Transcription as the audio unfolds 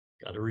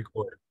Got to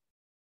record.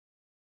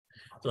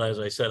 So as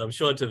I said, I'm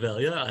Sean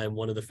Tavalia. I'm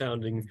one of the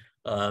founding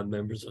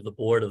members of the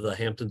board of the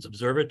Hamptons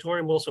Observatory.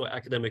 I'm also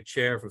academic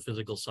chair for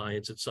physical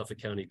science at Suffolk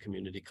County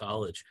Community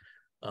College.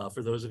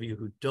 For those of you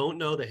who don't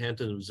know, the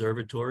Hamptons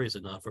Observatory is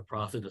a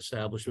not-for-profit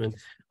establishment.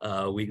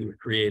 We were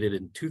created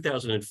in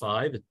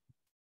 2005. It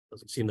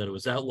doesn't seem that it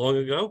was that long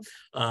ago,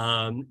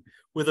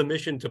 with a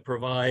mission to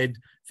provide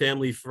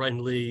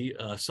family-friendly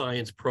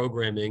science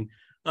programming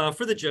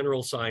for the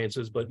general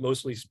sciences, but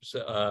mostly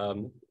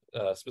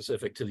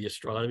specific to the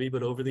astronomy.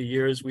 But over the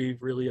years,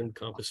 we've really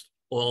encompassed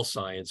all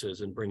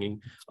sciences and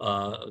bringing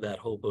that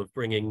hope of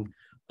bringing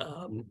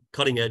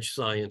cutting edge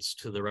science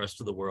to the rest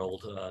of the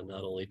world,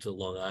 not only to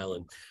Long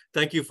Island.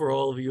 Thank you for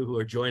all of you who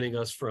are joining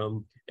us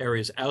from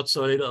areas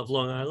outside of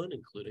Long Island,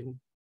 including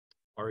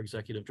our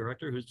executive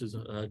director, who's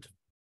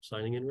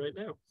signing in right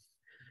now.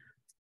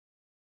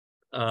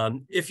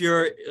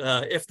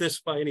 If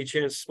this by any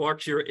chance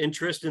sparks your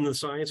interest in the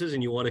sciences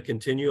and you want to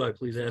continue, I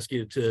please ask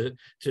you to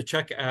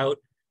check out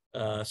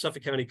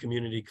Suffolk County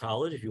Community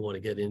College. If you want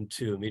to get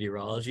into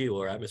meteorology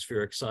or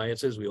atmospheric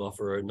sciences, we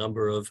offer a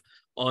number of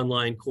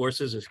online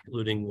courses,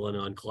 including one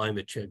on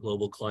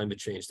global climate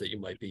change that you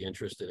might be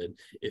interested in.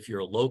 If you're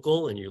a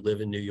local and you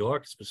live in New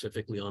York,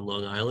 specifically on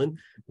Long Island,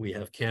 we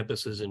have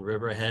campuses in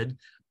Riverhead,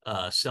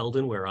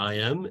 Selden, where I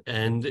am,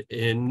 and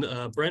in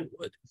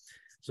Brentwood.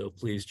 So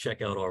please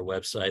check out our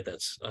website.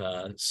 That's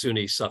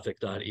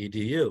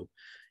sunysuffolk.edu.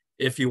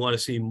 If you want to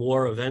see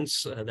more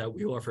events that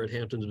we offer at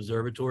Hamptons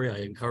Observatory, I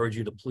encourage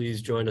you to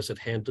please join us at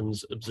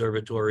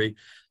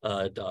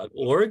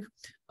hamptonsobservatory.org,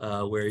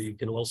 where you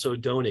can also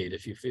donate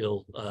if you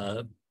feel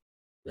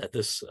that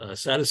this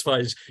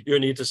satisfies your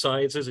need to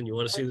sciences and you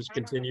want to see this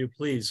continue.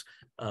 Please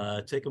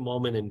take a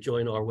moment and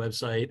join our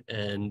website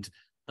and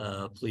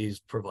please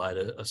provide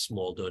a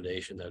small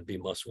donation. That would be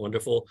most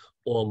wonderful.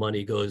 All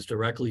money goes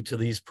directly to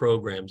these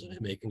programs and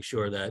making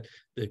sure that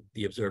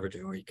the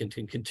observatory can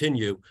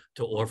continue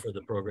to offer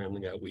the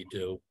programming that we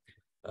do.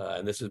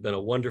 And this has been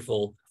a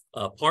wonderful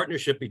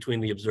partnership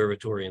between the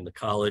observatory and the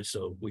college,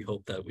 so we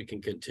hope that we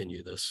can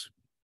continue this.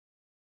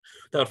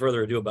 Without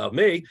further ado about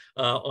me,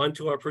 on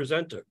to our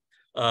presenter.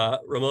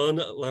 Ramon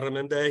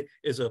Larramendi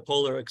is a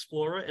polar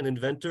explorer and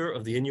inventor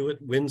of the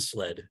Inuit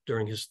Windsled.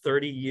 During his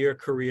 30-year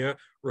career,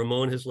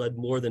 Ramon has led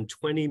more than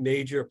 20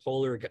 major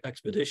polar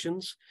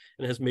expeditions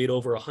and has made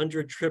over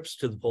 100 trips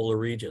to the polar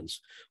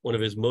regions. One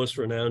of his most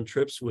renowned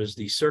trips was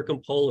the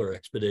Circumpolar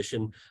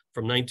expedition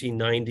from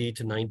 1990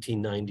 to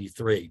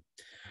 1993,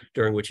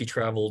 during which he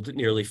traveled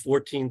nearly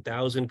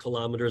 14,000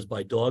 kilometers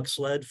by dog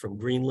sled from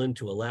Greenland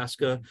to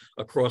Alaska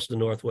across the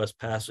Northwest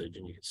Passage.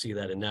 And you can see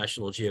that in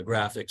National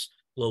Geographic's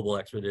Global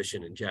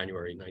Expedition in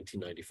January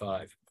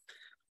 1995.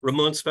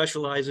 Ramon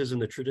specializes in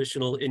the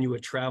traditional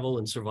Inuit travel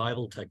and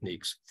survival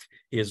techniques.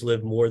 He has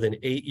lived more than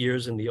 8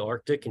 years in the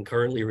Arctic and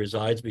currently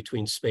resides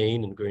between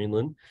Spain and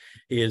Greenland.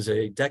 He is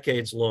a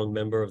decades-long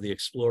member of the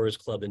Explorers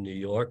Club in New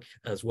York,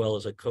 as well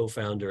as a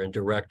co-founder and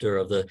director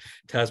of the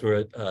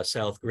Tasman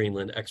South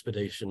Greenland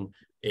Expedition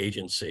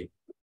Agency.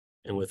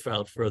 And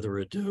without further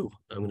ado,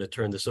 I'm going to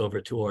turn this over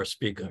to our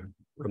speaker,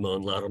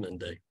 Ramon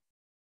Larramendi.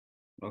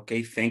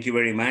 Okay, thank you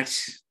very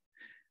much.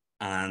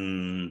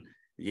 And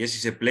yes,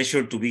 it's a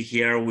pleasure to be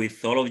here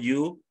with all of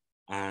you.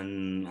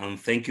 And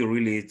thank you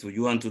really to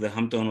you and to the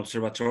Hampton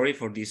Observatory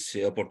for this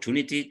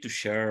opportunity to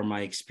share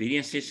my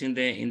experiences in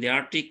the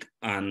Arctic.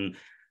 And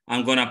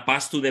I'm gonna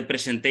pass to the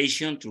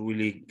presentation to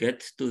really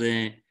get to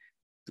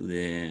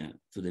the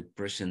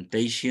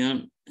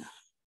presentation.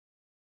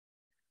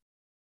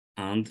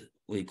 And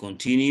we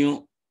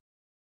continue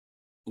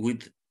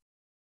with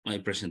my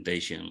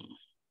presentation.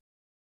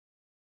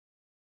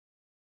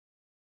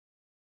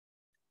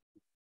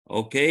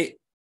 Okay,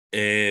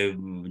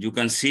 you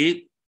can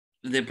see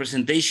the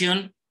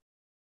presentation.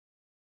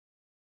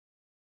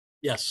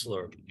 Yes,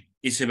 Lord.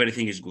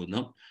 Everything is good,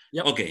 no?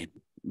 Yep. Okay,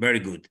 very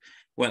good.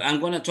 Well,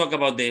 I'm going to talk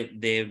about the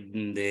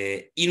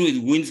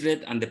Inuit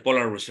Windsled and the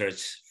polar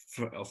research.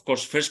 Of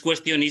course, first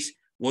question is,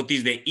 what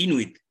is the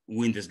Inuit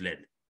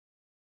Windsled?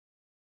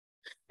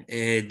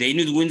 The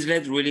Inuit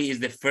Windsled really is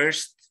the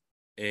first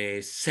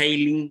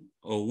sailing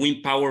or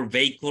wind power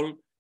vehicle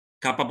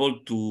capable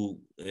to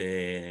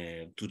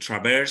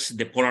traverse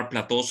the polar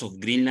plateaus of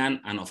Greenland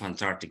and of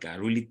Antarctica,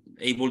 really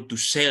able to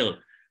sail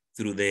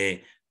through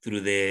the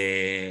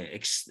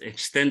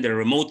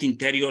remote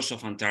interiors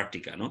of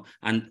Antarctica. No?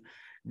 And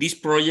this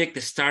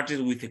project started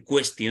with a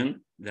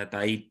question that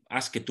I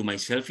asked to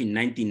myself in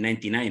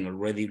 1999,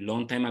 already a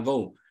long time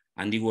ago.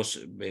 And it was,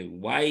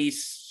 why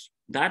is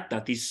that?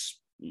 That is,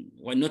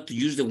 why not to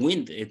use the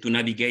wind to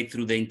navigate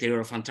through the interior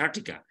of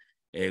Antarctica?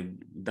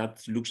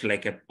 That looks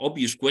like an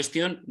obvious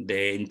question.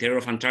 The interior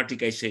of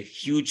Antarctica is a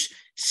huge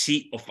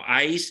sea of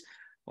ice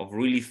of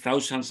really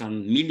thousands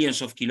and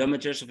millions of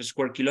kilometers, of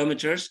square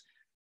kilometers.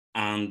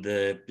 And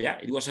yeah,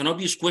 it was an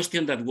obvious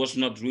question that was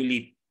not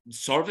really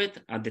solved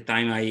at the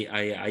time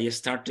I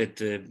started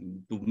to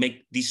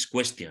make this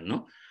question.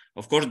 No,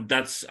 of course,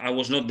 I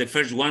was not the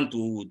first one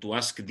to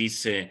ask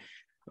this, to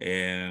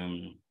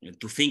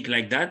think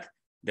like that.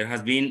 There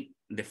has been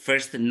the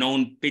first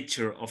known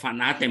picture of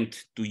an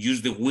attempt to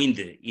use the wind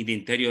in the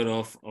interior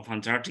of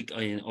Antarctic,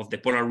 of the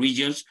polar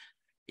regions.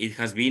 It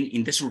has been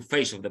in the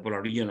surface of the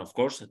polar region, of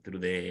course, through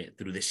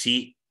the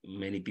sea.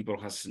 Many people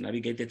has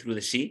navigated through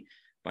the sea,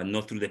 but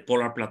not through the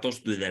polar plateaus,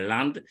 to the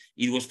land.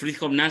 It was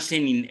Fridtjof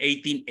Nansen in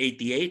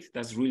 1888.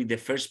 That's really the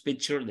first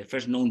picture, the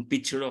first known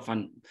picture of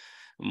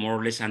more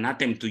or less an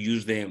attempt to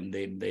use the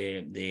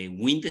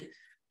wind,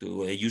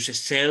 to use a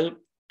sail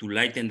to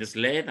lighten the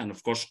sled. And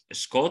of course,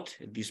 Scott,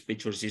 this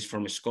picture is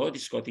from Scott.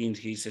 Scott in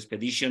his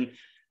expedition,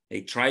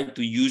 they tried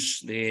to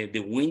use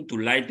the wind to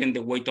lighten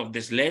the weight of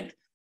the sled.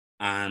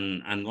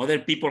 And other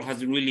people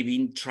have really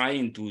been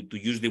trying to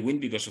use the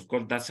wind, because of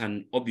course that's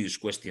an obvious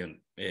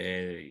question.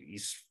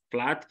 It's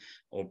flat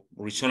or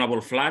reasonable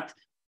flat,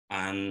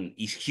 and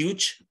it's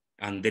huge,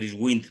 and there is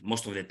wind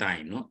most of the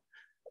time, no?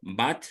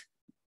 But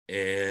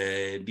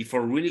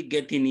before really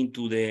getting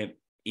into the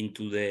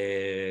Inuit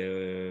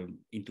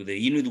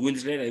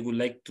Windsled, I would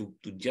like to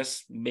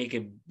just make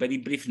a very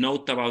brief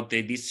note about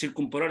this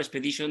circumpolar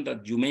expedition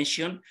that you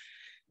mentioned,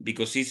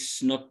 because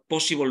it's not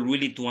possible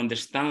really to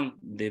understand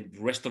the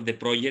rest of the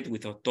project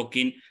without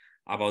talking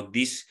about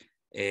this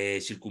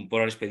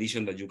circumpolar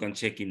expedition that you can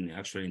check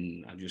as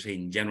you say,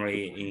 in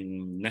January,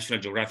 in National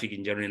Geographic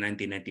in January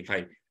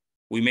 1995.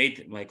 We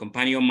made, my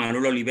companion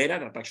Manuel Oliveira,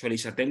 that actually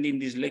is attending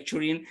this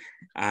lecturing,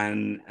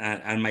 and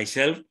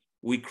myself,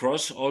 we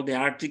crossed all the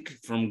Arctic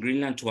from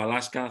Greenland to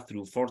Alaska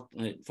through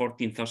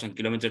 14,000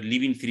 kilometers,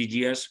 living 3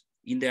 years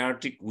in the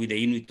Arctic with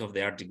the Inuit of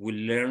the Arctic. We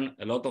learn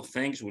a lot of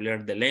things. We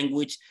learn the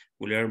language.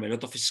 We learn a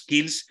lot of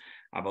skills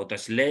about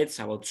sleds,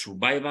 about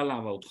survival,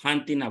 about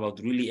hunting, about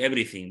really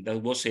everything.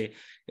 That was a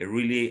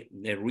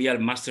real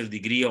master's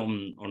degree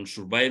on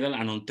survival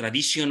and on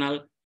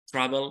traditional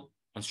travel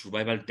and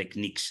survival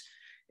techniques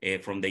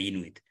from the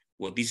Inuit.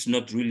 What is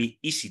not really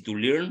easy to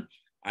learn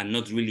and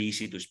not really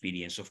easy to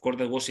experience. Of course,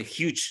 that was a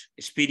huge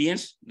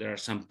experience. There are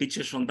some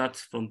pictures from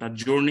that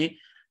journey.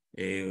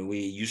 We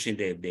using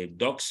the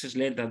dog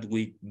sled that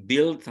we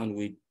built, and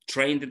we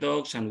trained the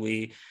dogs, and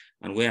we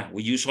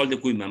use all the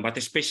equipment, but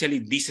especially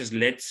these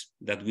sleds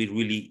that we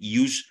really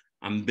use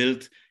and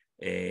built,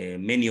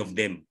 many of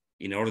them,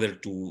 in order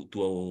to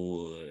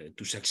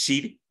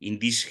succeed in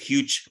this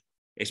huge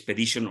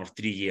expedition of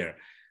 3 years.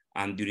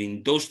 And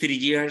during those 3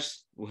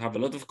 years, we have a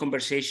lot of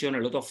conversation,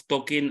 a lot of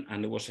talking,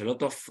 and there was a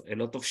lot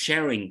of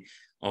sharing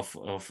of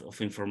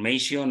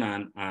information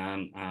and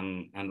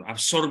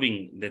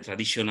absorbing the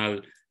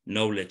traditional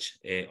knowledge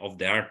of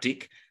the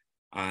Arctic.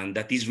 And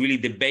that is really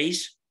the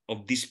base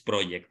of this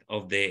project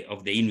of the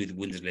Inuit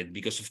Windsled,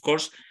 because of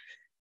course,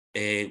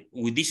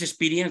 with this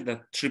experience,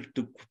 that trip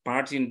took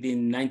part in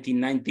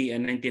 1990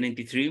 and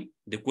 1993,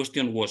 the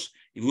question was,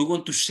 if we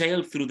want to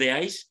sail through the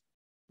ice,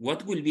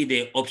 what will be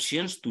the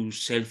options to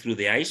sail through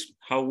the ice?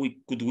 How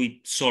could we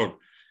solve?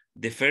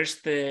 The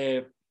first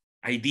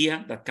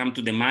idea that came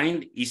to the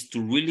mind is to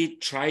really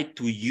try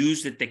to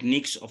use the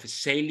techniques of a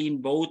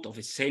sailing boat, of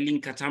a sailing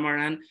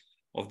catamaran,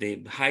 of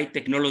the high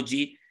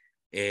technology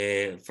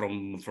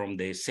from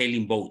the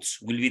sailing boats.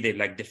 Will be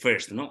the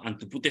first, no? And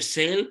to put a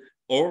sail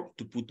or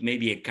to put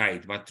maybe a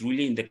kite, but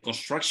really in the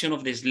construction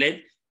of the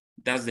sled,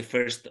 that's the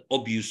first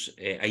obvious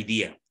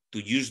idea,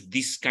 to use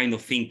this kind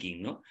of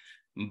thinking, no?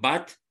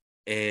 But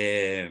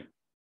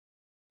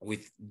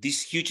with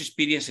this huge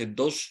experience at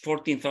those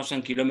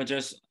 14,000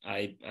 kilometers,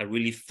 I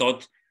really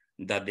thought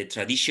that the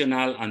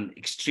traditional and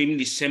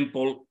extremely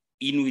simple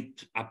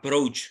Inuit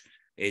approach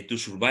to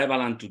survival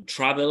and to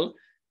travel,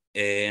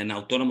 and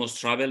autonomous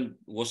travel,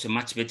 was a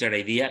much better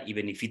idea,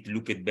 even if it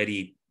looked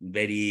very,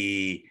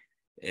 very,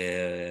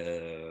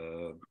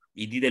 it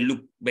didn't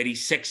look very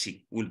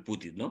sexy, we'll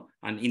put it, no?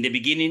 And in the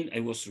beginning, I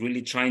was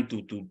really trying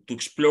to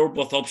explore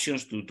both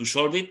options to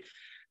solve it.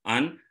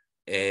 And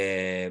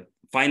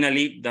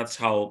finally, that's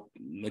how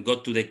I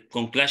got to the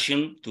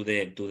conclusion, to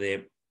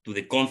the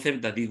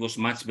concept that it was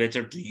much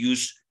better to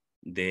use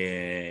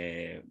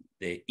the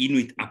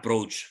Inuit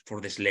approach for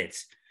the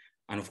sleds.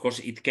 And of course,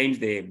 it came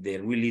the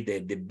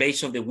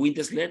base of the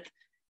Windsled,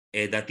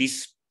 that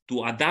is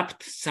to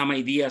adapt some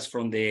ideas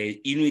from the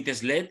Inuit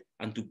sled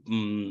and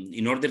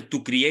in order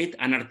to create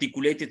an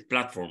articulated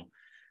platform.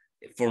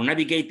 For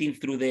navigating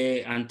through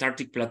the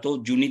Antarctic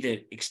plateau, you need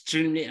an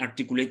extremely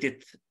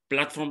articulated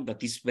platform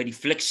that is very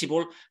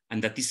flexible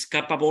and that is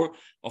capable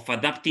of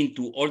adapting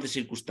to all the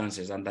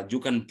circumstances, and that you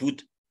can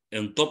put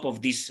on top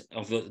of this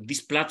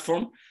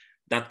platform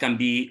that can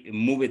be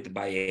moved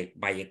by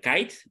a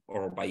kite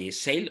or by a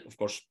sail. Of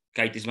course,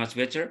 kite is much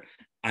better.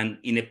 And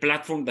in a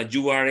platform that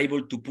you are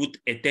able to put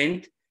a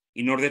tent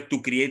in order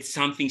to create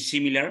something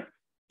similar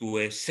to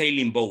a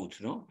sailing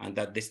boat, no? And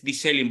that this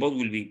sailing boat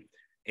will be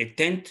a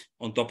tent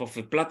on top of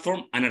a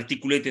platform, an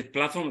articulated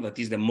platform that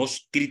is the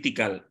most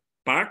critical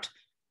part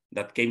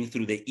that came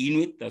through the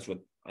Inuit. That's what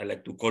I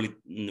like to call it,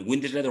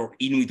 Windsled or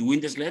Inuit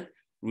Windsled,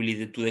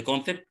 related to the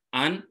concept.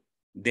 And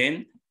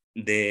then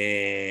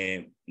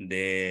the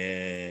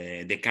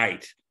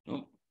kite,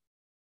 no?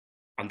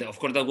 And of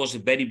course, that was a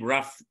very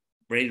rough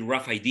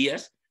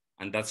ideas.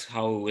 And that's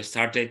how we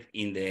started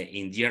in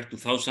year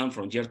 2000,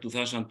 from year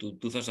 2000 to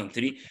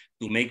 2003,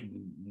 to make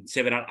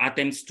several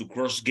attempts to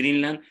cross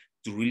Greenland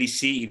to really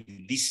see if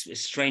this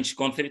strange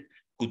concept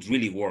could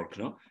really work,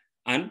 no?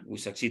 And we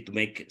succeed to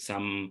make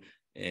some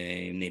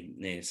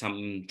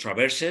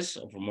traverses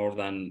of more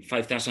than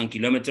 5,000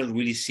 kilometers,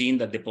 really seeing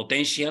that the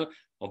potential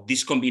of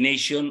this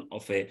combination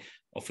of a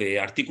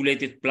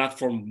articulated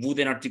platform,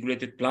 wooden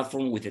articulated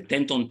platform with a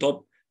tent on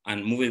top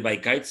and moved by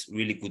kites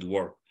really could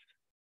work.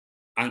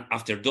 And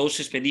after those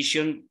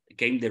expeditions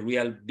came the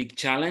real big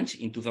challenge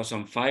in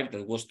 2005,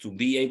 that was to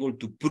be able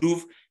to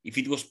prove if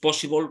it was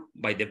possible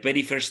by the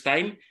very first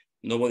time.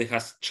 Nobody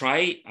has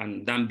tried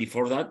and done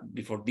before that,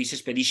 before this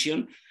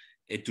expedition,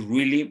 to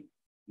really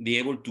be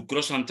able to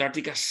cross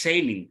Antarctica,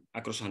 sailing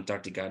across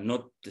Antarctica,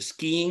 not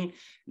skiing,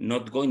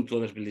 not going to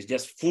other places,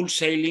 just full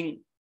sailing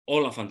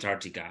all of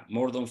Antarctica,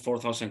 more than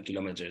 4,000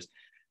 kilometers.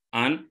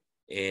 And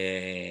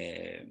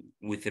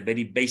with a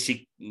very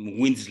basic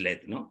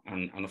Windsled, no?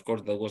 And of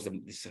course,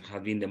 this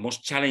has been the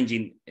most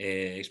challenging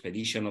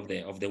expedition of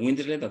the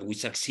Windsled, that we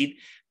succeed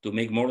to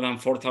make more than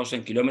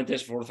 4,000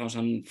 kilometers,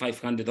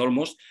 4,500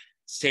 almost,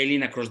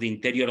 sailing across the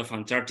interior of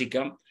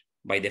Antarctica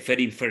by the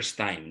very first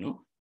time,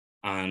 no?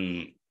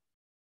 And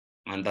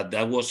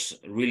that was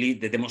really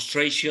the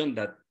demonstration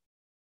that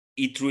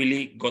it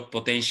really got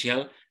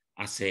potential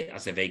as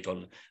a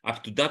vehicle.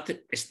 Up to that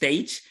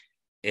stage,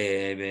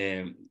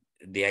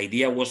 the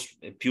idea was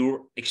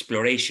pure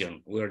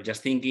exploration. We were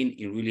just thinking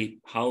in really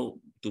how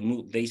to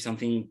move, do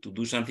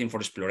something for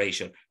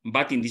exploration.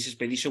 But in this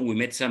expedition, we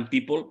met some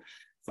people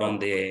from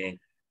the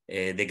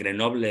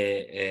Grenoble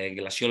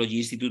Glaciology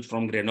Institute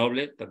from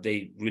Grenoble, that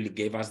they really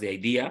gave us the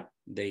idea.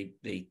 They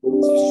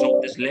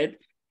saw the sled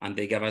and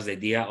they gave us the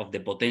idea of the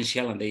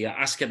potential, and they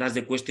asked us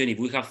the question if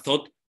we have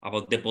thought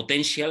about the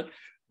potential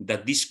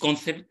that this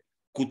concept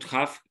could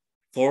have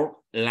for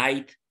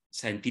light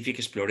scientific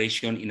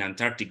exploration in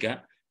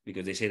Antarctica,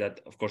 because they say that,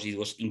 of course, it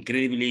was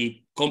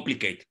incredibly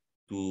complicated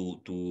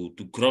to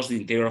cross the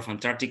interior of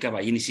Antarctica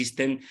by any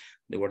system.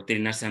 They were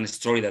telling us a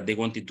story that they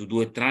wanted to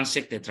do a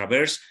transect, a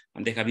traverse,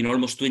 and they have been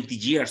almost 20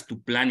 years to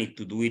plan it,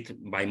 to do it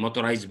by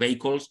motorized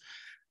vehicles.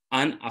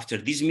 And after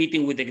this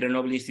meeting with the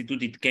Grenoble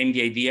Institute, it came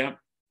the idea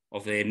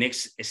of the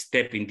next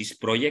step in this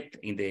project,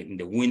 in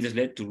the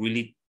Windsled, to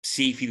really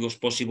see if it was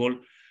possible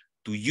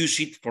to use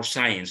it for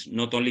science,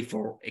 not only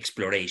for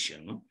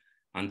exploration, no?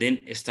 And then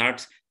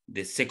start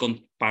the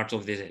second part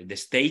of the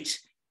stage,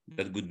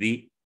 that would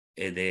be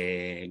with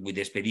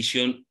the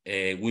expedition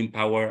Wind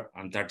Power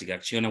Antarctica,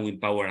 Acciona Wind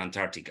Power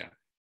Antarctica,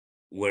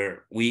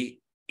 where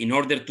we, in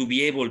order to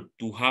be able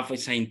to have a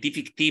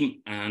scientific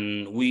team,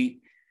 and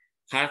we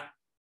had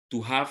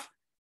to have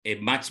a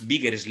much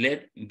bigger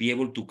sled, be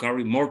able to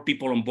carry more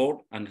people on board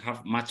and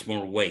have much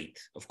more weight.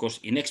 Of course,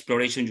 in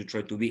exploration, you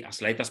try to be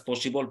as light as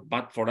possible,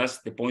 but for us,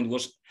 the point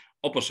was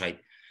opposite,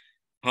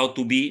 how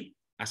to be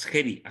as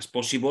heavy as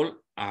possible,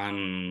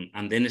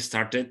 and then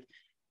started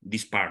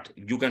this part.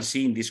 You can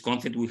see in this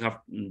concept, we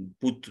have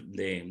put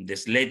the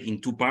sled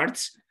in two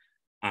parts,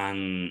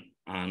 and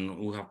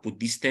we have put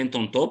this tent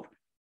on top,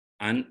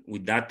 and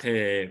with that,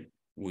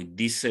 with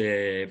this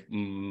slightly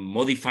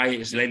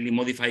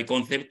modified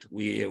concept,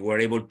 we were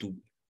able to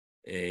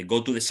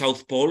go to the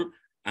South Pole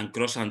and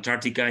cross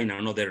Antarctica in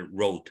another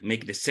road,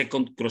 make the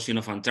second crossing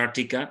of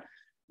Antarctica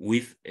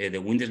with the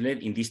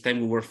Windsled. In this time,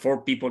 we were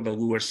 4 people that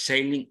we were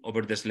sailing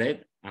over the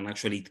sled, and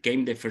actually it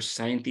came the first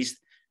scientist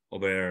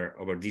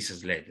over this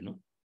sled. You know,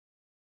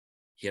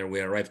 here we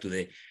arrived to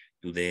the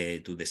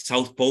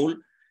South Pole,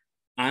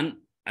 and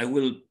I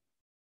will.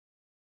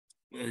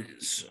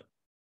 So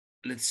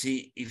let's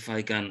see if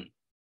I can,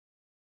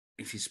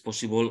 if it's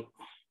possible.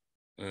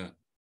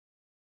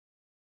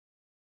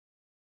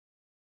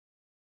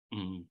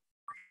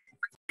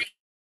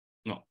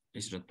 No,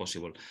 it's not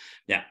possible.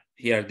 Yeah,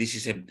 here this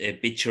is a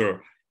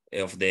picture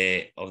of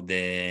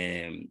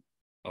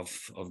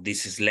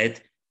this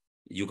sled.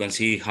 You can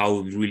see how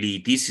really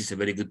it is. It's a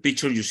very good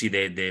picture. You see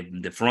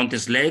the front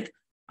sled,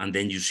 and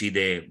then you see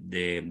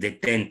the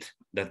tent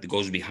that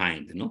goes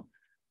behind, you know?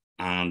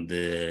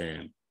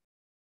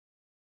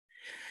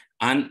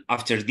 And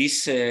after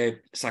this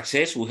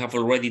success, we have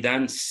already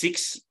done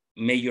 6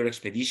 major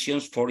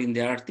expeditions, 4 in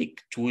the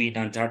Arctic, 2 in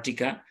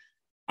Antarctica,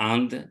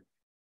 and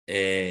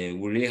we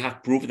really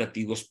have proved that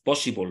it was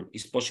possible.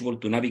 It's possible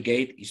to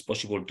navigate, it's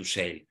possible to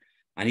sail.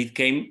 And it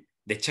came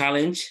the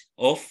challenge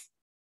of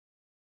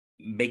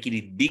making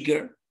it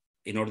bigger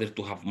in order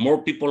to have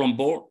more people on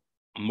board,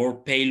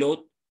 more payload,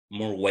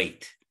 more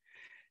weight.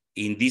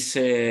 In this,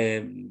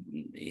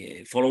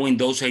 following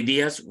those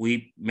ideas,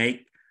 we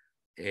make,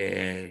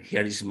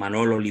 here is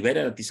Manuel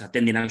Oliveira, that is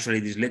attending actually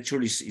this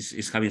lecture,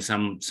 is having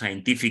some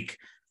scientific,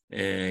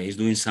 is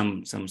doing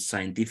some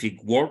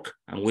scientific work,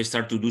 and we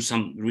start to do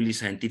some really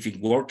scientific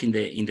work in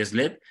the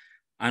sled.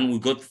 And we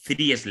got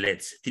 3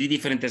 sleds, 3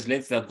 different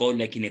sleds that go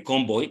like in a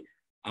convoy,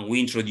 and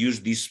we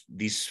introduced this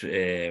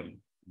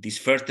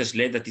first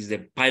sled, that is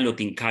the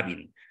piloting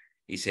cabin.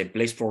 It's a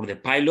place for the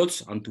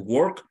pilots and to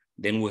work.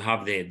 Then we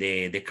have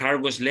the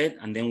cargo sled,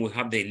 and then we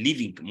have the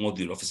living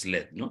module of a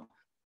sled, no?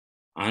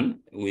 And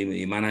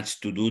we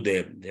managed to do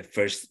the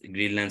first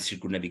Greenland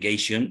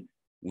circumnavigation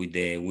with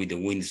the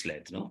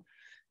Windsled, no?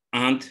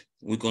 And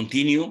we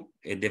continue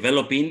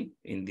developing.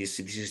 In this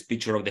is a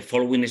picture of the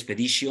following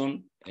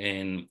expedition,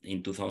 and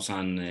in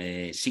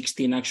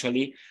 2016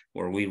 actually,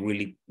 where we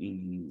really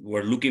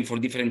were looking for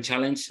different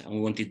challenges, and we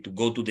wanted to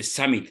go to the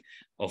summit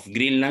of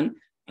Greenland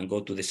and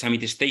go to the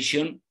summit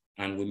station,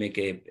 and we make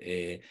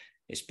a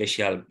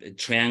special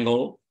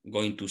triangle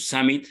going to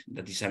summit.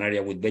 That is an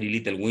area with very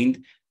little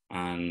wind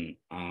and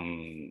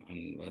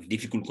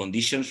difficult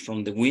conditions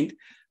from the wind,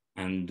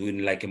 and doing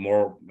like a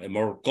more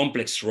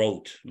complex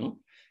road, no?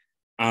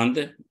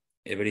 And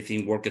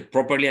everything worked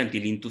properly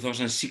until in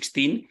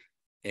 2016,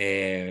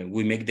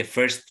 we make the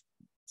first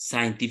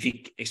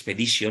scientific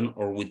expedition,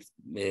 or with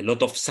a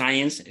lot of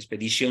science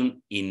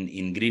expedition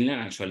in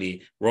Greenland.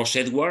 Actually, Ross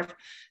Edward,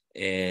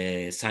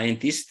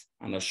 scientist,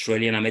 an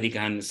Australian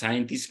American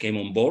scientist, came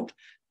on board.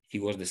 He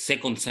was the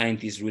second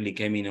scientist really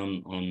coming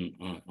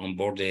on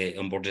board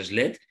the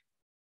sled.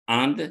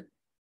 And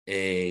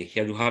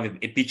here you have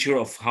a picture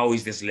of how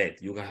is the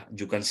sled.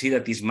 You can see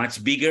that it's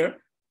much bigger.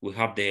 We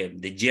have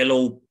the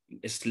yellow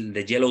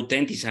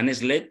tent is an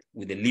sled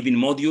with a living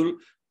module.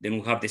 Then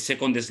we have the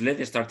second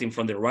sled starting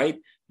from the right.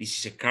 This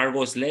is a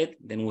cargo sled.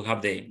 Then we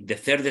have the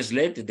third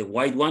sled, the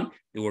white one.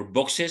 There were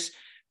boxes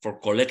for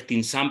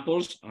collecting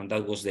samples, and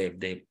that was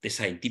the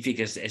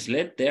scientific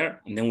sled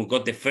there. And then we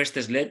got the first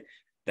sled,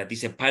 that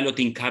is a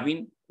piloting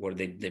cabin where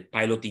the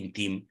piloting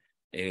team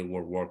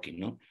were working,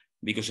 no?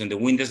 Because on the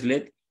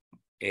Windsled,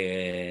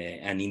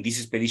 and in this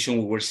expedition,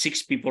 we were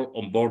 6 people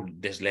on board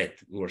the sled.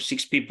 We were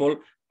 6 people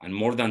and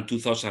more than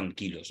 2,000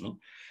 kilos, no?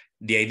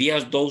 The idea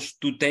of those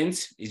 2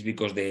 tents is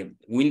because the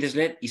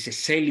Windsled is a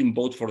sailing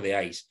boat for the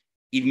ice.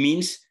 It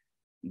means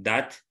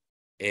that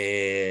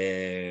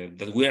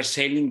that we are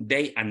sailing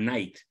day and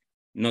night,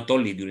 not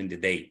only during the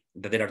day.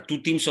 That there are 2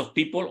 teams of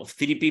people, of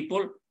 3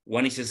 people.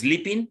 One is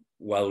sleeping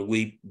while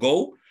we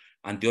go,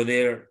 and the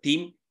other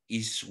team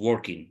is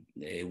working.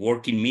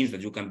 Working means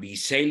that you can be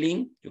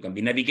sailing, you can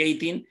be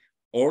navigating,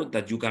 or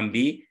that you can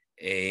be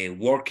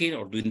working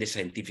or doing the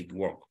scientific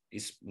work.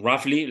 It's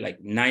roughly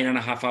like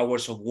 9.5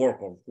 hours of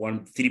work of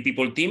 3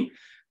 people team,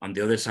 and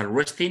the others are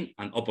resting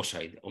and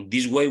opposite. On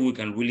this way, we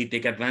can really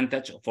take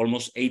advantage of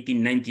almost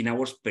 18, 19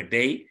 hours per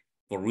day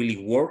for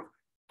really work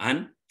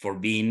and for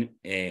being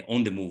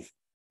on the move.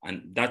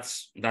 And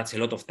that's a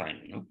lot of time,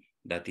 you know?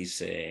 That is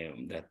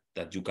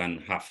that you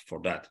can have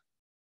for that.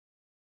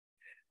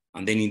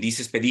 And then in this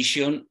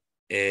expedition,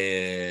 we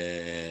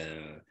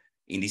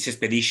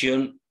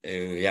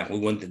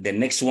went. The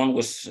next one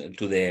was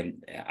to the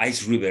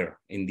Ice River.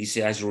 In this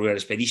Ice River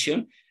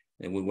expedition,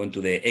 we went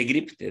to the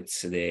EGRIP.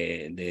 That's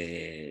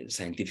the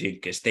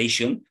scientific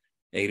station.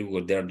 EGRIP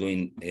were there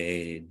doing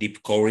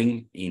deep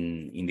coring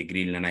in the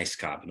Greenland ice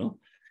cap, no?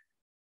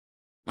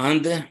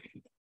 And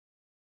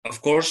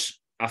of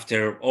course,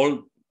 after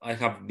all, I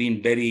have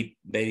been very,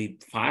 very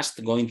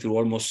fast, going through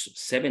almost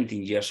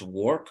 17 years of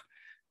work.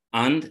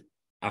 And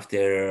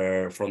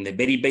from the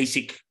very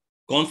basic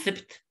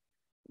concept,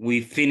 we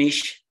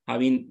finish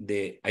having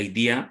the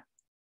idea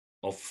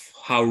of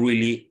how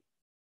really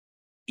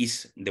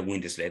is the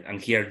Windsled. And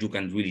here you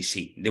can really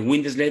see the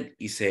Windsled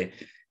is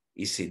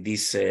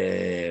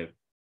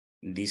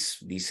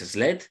this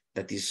sled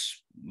that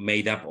is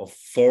made up of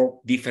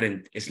 4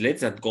 different sleds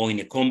that go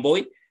in a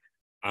convoy,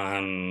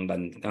 and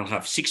then can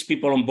have 6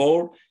 people on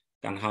board,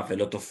 can have a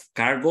lot of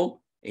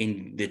cargo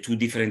in the 2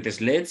 different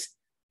sleds,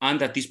 and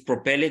that is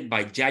propelled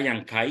by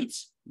giant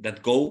kites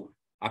that go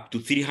up to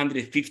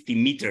 350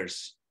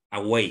 meters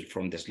away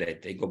from the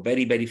sled. They go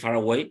very, very far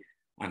away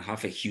and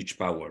have a huge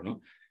power,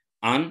 no?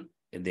 And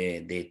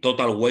the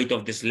total weight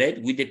of the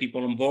sled with the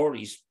people on board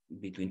is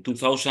between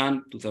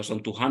 2,000,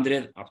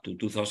 2,200, up to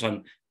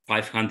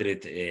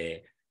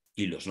 2,500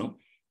 kilos, no?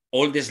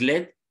 All the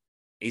sled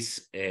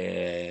is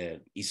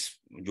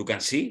you can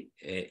see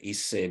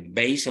is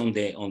based on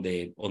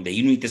the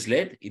Inuit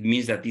sled. It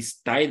means that it's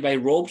tied by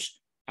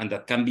ropes and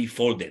that can be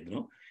folded,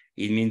 no?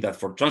 It means that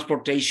for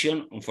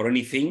transportation and for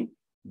anything,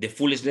 the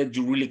full sled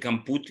you really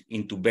can put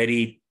into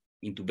very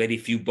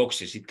few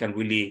boxes. It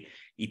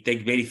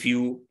takes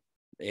very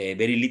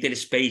little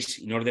space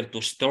in order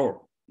to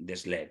store the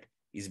sled.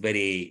 It's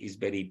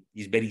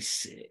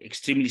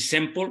extremely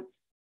simple.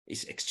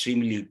 It's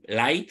extremely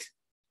light.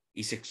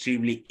 It's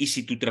extremely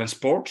easy to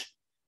transport,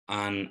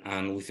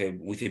 and with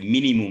a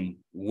minimum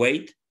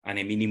weight and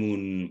a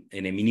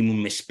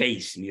minimum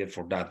space needed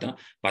for that.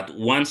 But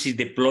once it's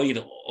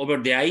deployed over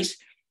the ice,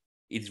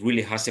 it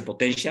really has a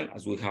potential,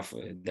 as we have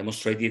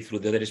demonstrated through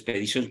the other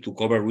expeditions, to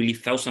cover really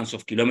thousands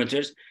of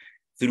kilometers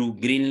through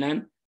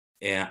Greenland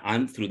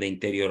and through the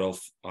interior of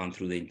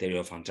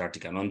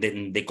Antarctica.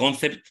 And the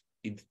concept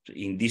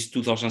in this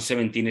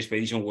 2017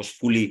 expedition was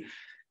fully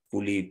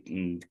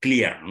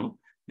clear, no?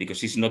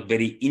 Because it's not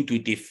very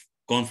intuitive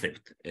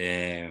concept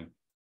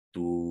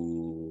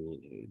to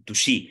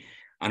see.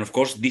 And of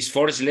course, these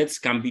 4 sleds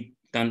can be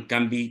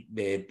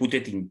put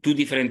in 2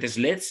 different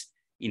sleds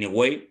in a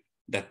way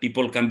that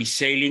people can be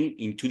sailing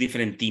in 2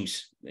 different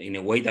teams in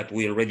a way that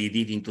we already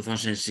did in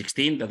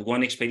 2016, that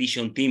one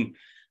expedition team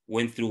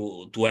went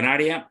through to an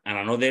area and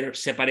another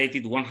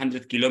separated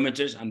 100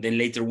 kilometers, and then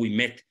later we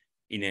met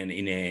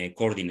in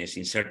coordinates,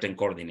 in certain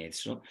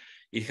coordinates. So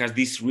it has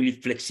this really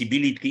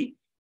flexibility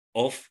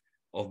of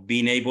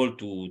being able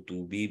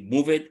to be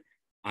moved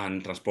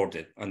and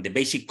transported. And the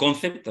basic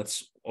concept,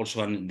 that's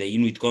also the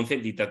Inuit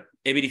concept, is that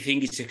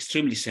everything is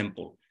extremely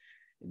simple.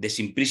 The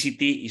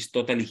simplicity is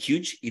totally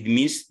huge. It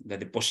means that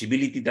the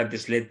possibility that the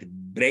sled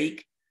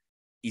break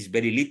is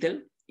very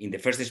little. In the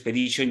first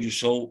expedition, you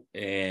saw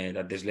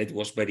that the sled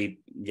was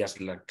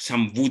just like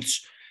some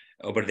woods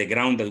over the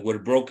ground that were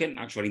broken.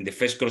 Actually, in the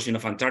first crossing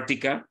of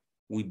Antarctica,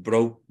 we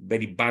broke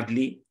very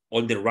badly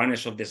all the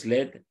runners of the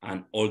sled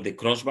and all the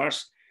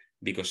crossbars,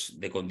 because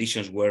the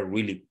conditions were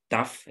really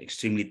tough,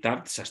 extremely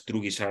tough. The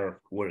sastrugi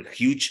were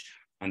huge,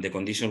 and the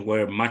conditions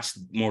were much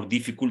more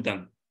difficult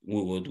than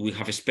what we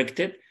have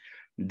expected.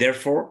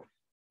 Therefore,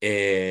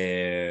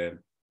 the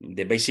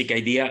basic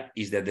idea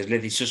is that the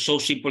sled is so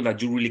simple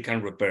that you really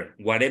can repair.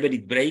 Whatever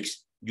it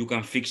breaks, you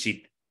can fix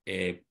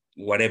it,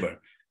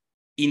 whatever.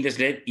 In the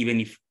sled, even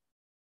if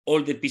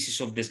all the pieces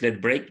of the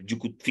sled break, you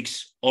could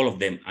fix all of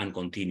them and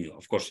continue.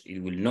 Of course, it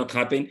will not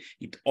happen.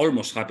 It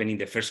almost happened in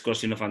the first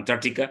crossing of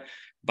Antarctica,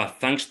 but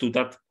thanks to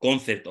that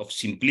concept of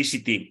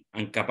simplicity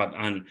and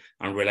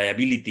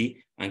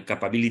reliability and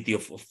capability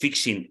of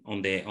fixing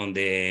on the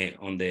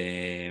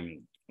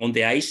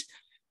ice,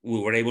 we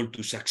were able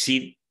to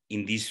succeed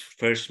in this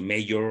first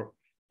major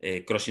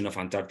crossing of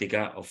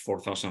Antarctica of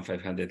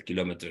 4,500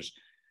 kilometers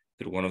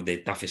through one of the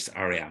toughest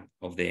area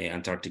of the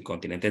Antarctic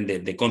continent. And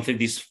the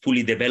concept is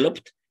fully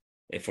developed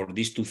for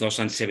this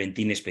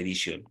 2017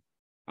 expedition.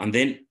 And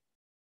then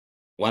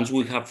once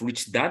we have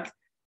reached that,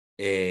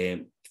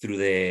 through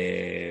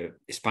the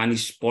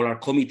Spanish Polar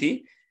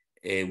Committee,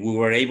 we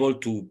were able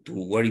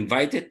were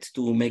invited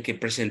to make a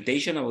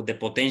presentation about the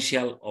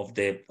potential of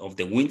the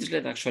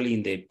Windsled, actually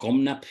in the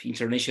COMNAP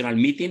international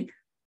meeting.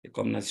 The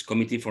COMNAP is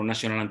Committee for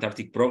National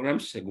Antarctic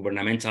Programs, a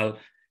governmental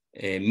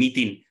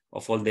meeting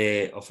of all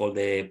the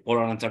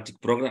Polar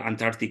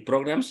Antarctic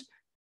programs,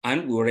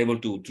 and we were able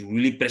to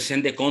really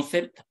present the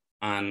concept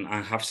and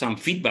have some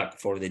feedback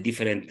for the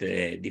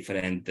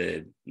different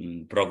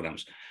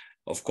programs.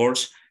 Of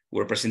course,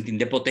 we're presenting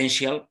the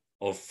potential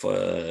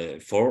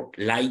for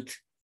light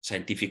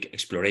scientific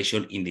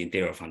exploration in the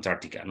interior of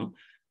Antarctica, no?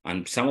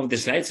 And some of the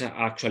slides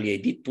actually I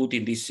did put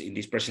in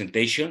this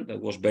presentation that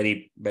was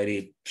very,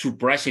 very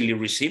surprisingly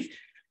received,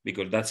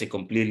 because that's a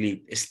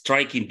completely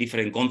striking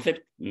different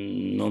concept.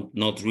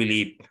 Not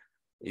really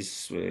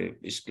is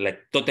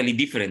like totally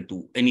different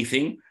to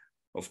anything.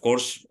 Of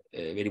course,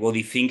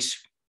 everybody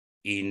thinks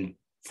in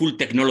full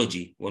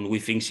technology. When we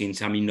think in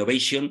some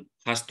innovation,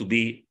 has to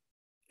be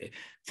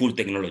full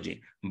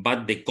technology.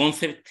 But the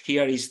concept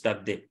here is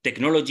that the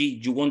technology,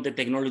 you want the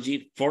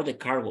technology for the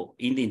cargo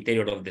in the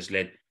interior of the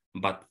sled,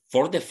 but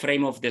for the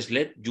frame of the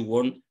sled, you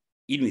want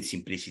Inuit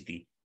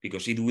simplicity,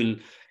 because it will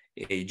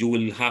you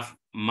will have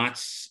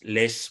much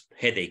less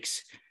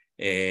headaches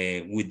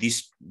with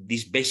this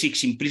basic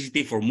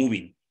simplicity for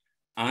moving.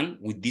 And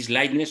with this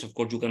lightness, of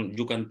course, you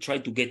can try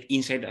to get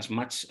inside as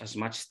much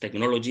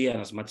technology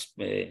and as much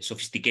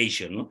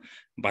sophistication, no?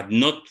 But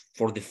not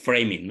for the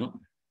framing, no?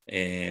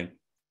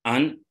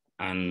 And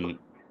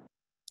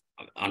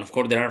of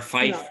course, there are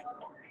five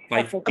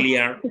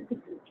clear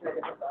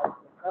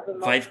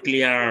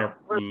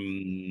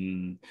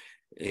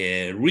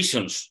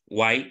reasons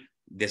why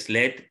the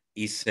sled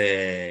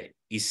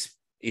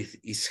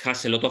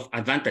has a lot of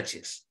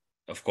advantages.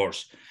 Of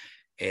course,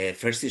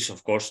 first is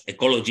of course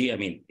ecology. I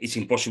mean, it's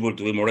impossible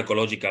to be more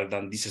ecological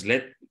than this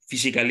sled.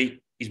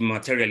 Physically, it's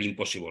materially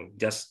impossible.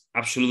 Just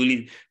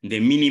absolutely the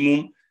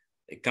minimum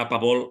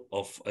capable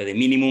of the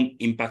minimum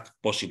impact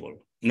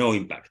possible. No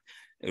impact,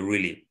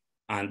 really.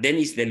 And then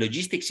it's the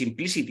logistic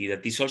simplicity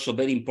that is also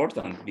very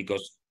important,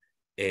 because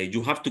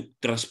you have to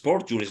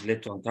transport your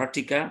sled to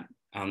Antarctica,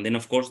 and then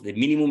of course the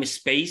minimum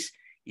space,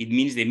 it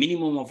means the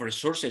minimum of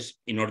resources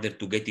in order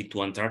to get it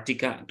to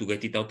Antarctica, to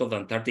get it out of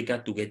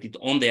Antarctica, to get it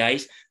on the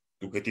ice,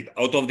 to get it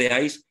out of the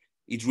ice.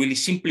 It really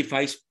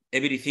simplifies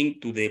everything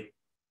to the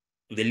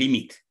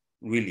limit,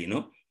 really,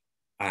 no?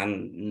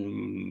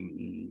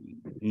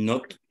 And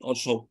not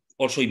also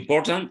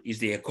important is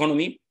the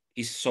economy.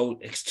 Is so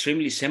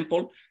extremely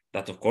simple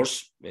that, of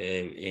course,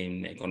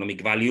 in economic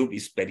value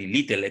is very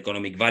little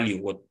economic value.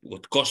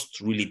 What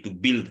costs really to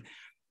build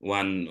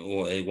one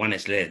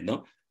sled,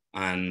 no?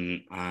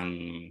 And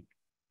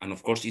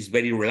of course, it's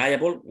very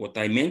reliable. What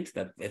I meant,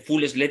 that a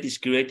full sled is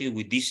created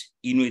with this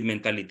Inuit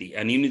mentality.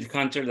 An Inuit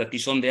hunter that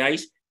is on the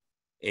ice,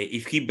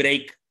 if he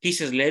breaks his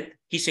sled,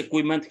 his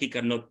equipment, he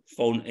cannot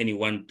phone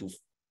anyone to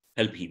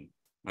help him.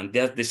 And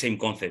that's the same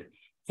concept.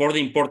 For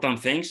the important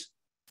things,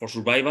 for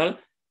survival,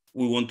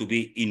 we want to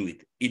be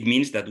Inuit. It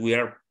means that we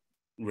are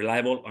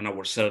reliable on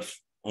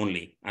ourselves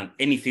only, and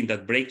anything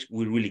that breaks,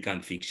 we really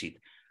can't fix it.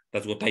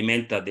 That's what I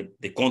meant, that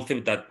the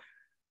concept that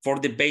for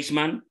the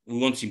baseman, we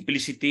want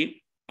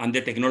simplicity, and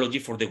the technology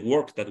for the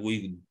work that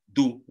we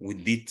do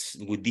with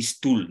this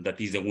tool that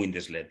is the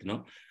Windsled,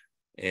 no?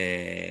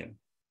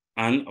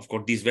 And of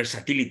course, this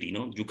versatility,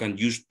 no? You can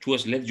use two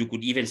sleds. You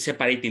could even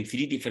separate in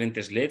 3 different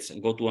sleds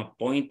and go to a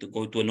point,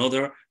 go to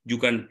another. You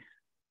can,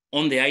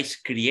 on the ice,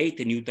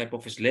 create a new type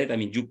of sled. I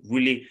mean, you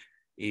really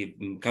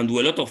can do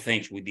a lot of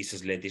things with this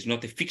sled. It's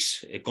not a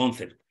fixed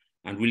concept,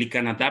 and really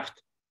can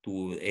adapt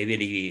to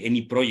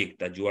any project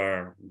that you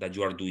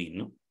are doing,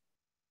 no?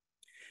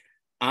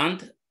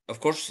 And of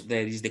course,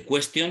 there is the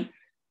question,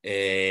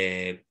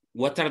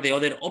 what are the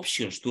other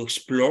options to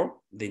explore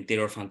the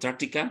interior of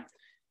Antarctica?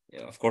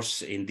 Of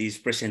course, in this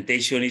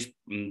presentation is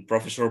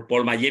Professor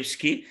Paul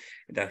Majewski,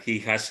 that he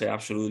has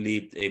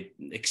absolutely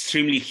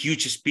extremely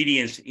huge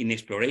experience in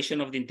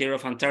exploration of the interior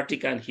of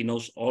Antarctica, and he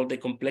knows all the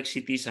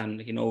complexities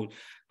and he knows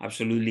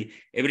absolutely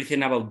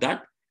everything about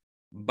that.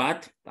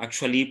 But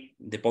actually,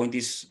 the point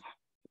is,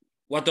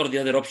 what are the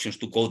other options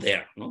to go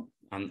there, no?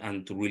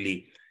 And to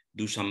really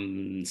do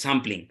some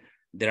sampling?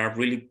 There are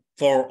really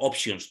 4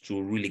 options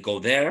to really go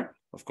there.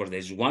 Of course,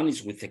 there's one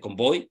is with a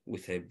convoy,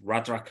 with a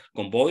rat track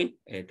convoy,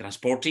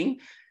 transporting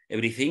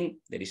everything.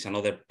 There is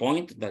another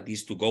point that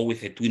is to go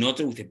with a twin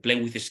otter, with a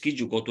plane with a ski.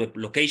 You go to a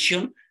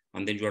location,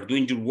 and then you are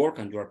doing your work,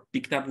 and you are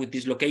picked up with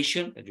this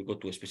location, that you go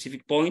to a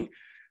specific point.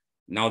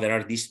 Now there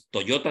are these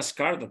Toyota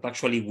cars that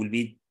actually will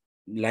be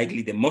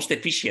likely the most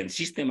efficient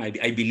system, I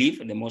believe,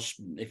 the most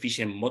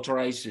efficient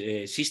motorized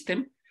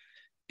system.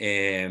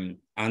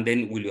 And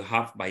then will you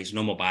have by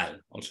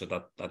snowmobile also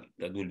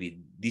that will be,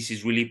 this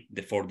is really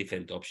the 4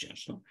 different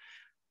options, no?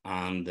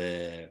 And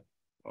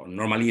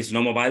normally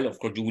snowmobile, of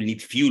course, you will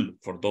need fuel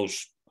for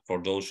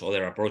those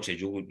other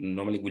approaches. You would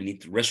normally will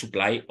need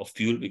resupply of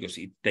fuel, because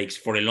it takes,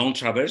 for a long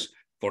traverse,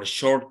 for a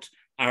short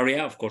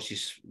area, of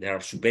course, they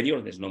are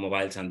superior, the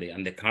snowmobiles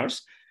and the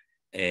cars.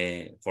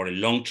 For a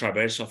long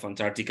traverse of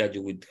Antarctica,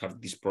 you would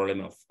have this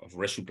problem of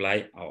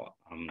resupply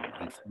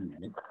and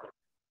fuel.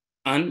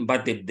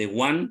 But the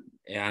one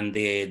and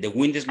the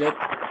Windsled,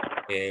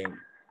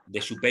 the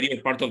superior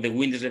part of the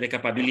Windsled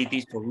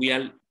capabilities for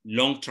real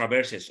long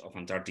traverses of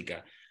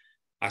Antarctica.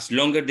 As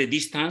longer the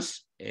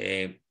distance,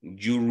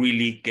 you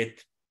really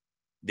get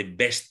the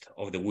best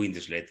of the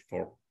Windsled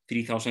for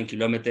 3,000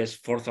 kilometers,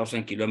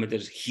 4,000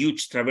 kilometers,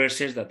 huge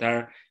traverses that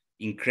are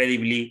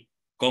incredibly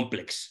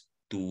complex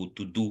to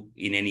do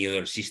in any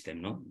other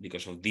system, no?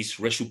 Because of this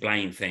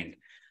resupplying thing.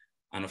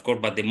 And of course,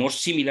 but the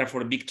most similar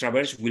for a big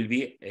traverse will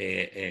be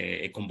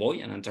a convoy,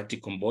 an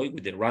Antarctic convoy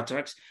with the rat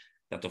tracks.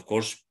 That, of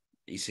course,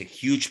 is a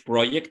huge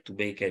project to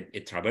make a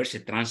traverse, a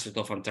transit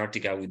of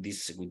Antarctica with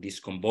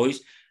these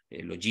convoys,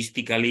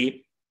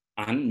 logistically,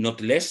 and not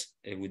less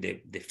with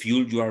the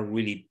fuel you are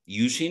really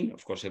using.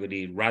 Of course,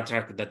 every rat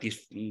track that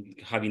is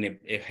having a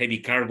heavy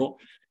cargo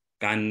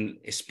can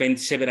spend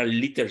several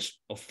liters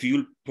of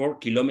fuel per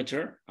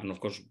kilometer. And of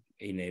course,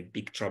 in a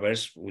big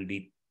traverse will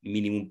be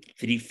minimum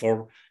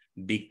 3-4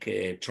 big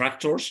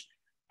tractors,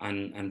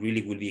 and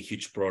really will be a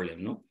huge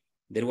problem, no?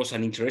 There was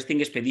an interesting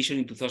expedition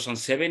in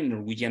 2007,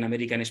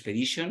 Norwegian-American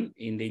expedition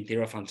in the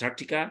interior of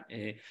Antarctica,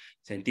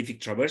 scientific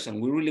traverse, and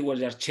we really were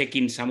just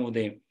checking some of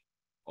their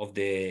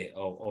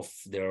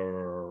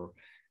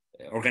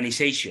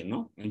organization,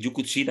 no? And you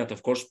could see that,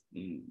 of course,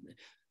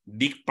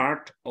 big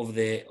part of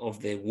the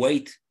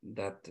weight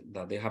that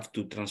they have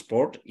to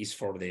transport is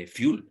for the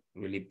fuel,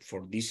 really,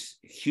 for this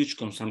huge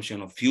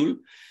consumption of fuel.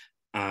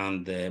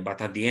 And but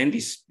at the end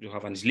is you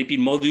have a sleeping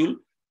module,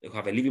 you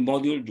have a living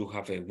module, you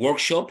have a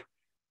workshop,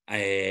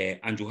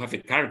 and you have a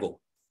cargo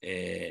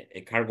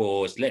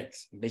sled.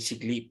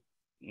 Basically,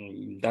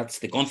 that's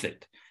the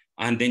concept.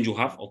 And then you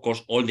have, of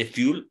course, all the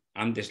fuel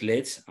and the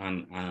sleds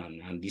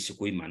and this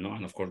equipment, no?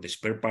 And of course, the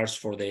spare parts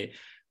for the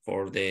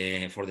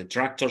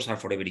tractors and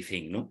for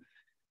everything, no?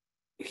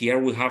 Here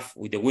we have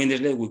with the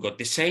Windsled, we got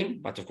the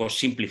same, but of course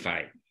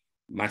simplified,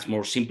 much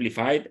more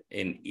simplified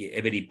in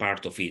every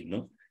part of it,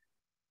 no?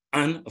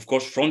 And of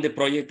course, from the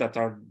project that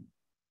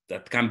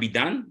can be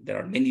done, there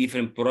are many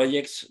different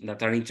projects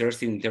that are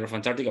interested in the interior of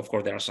Antarctica. Of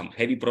course, there are some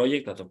heavy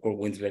projects that, of course,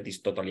 Windsled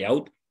is totally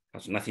out.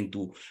 Has nothing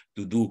to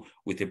do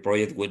with a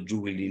project where you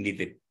really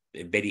need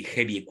a very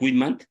heavy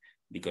equipment,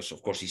 because,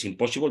 of course, it's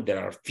impossible. There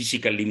are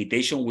physical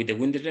limitations with the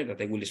Windsled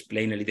that I will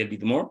explain a little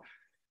bit more.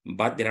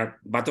 But there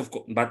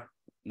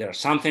are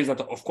some things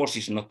that, of course,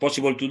 is not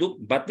possible to do.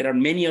 But there are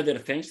many other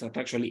things that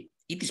actually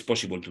it is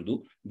possible to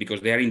do,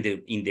 because they are in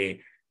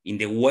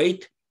the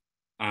weight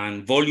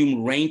and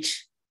volume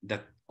range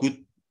that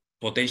could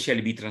potentially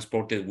be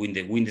transported with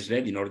the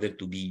Windsled in order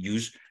to be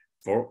used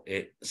for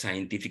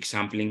scientific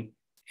sampling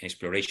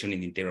exploration in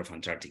the interior of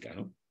Antarctica,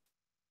 no?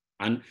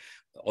 And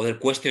other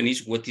question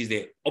is, what is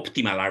the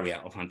optimal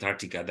area of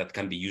Antarctica that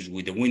can be used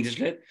with the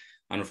Windsled?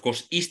 And of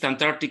course, East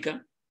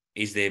Antarctica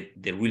is the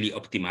really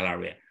optimal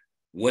area.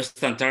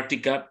 West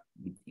Antarctica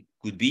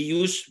could be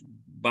used,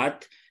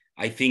 but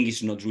I think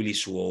it's not really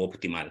so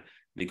optimal,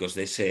 because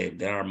they say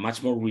there are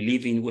much more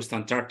relief in West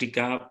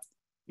Antarctica.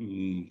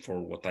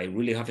 For what I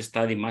really have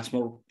studied, much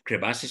more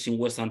crevasses in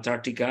West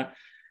Antarctica,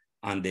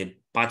 and the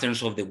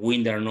patterns of the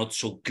wind are not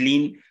so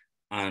clean,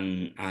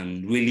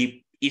 and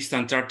really East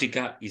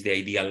Antarctica is the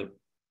ideal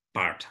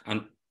part,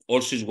 and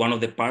also is one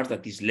of the parts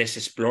that is less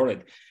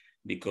explored.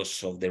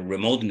 because of the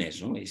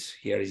remoteness. No?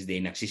 Here is the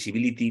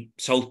inaccessibility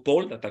South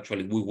Pole that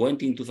actually we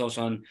went in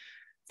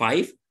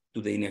 2005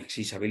 to the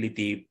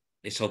inaccessibility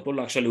South Pole.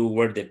 Actually, we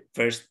were the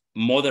first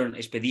modern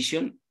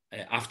expedition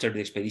after the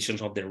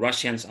expeditions of the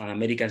Russians and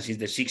Americans in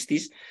the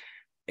 60s.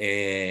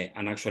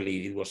 And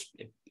actually, it was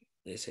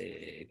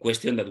a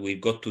question that we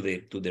got to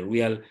the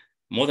real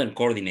modern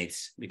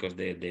coordinates, because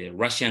the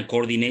Russian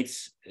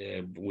coordinates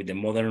with the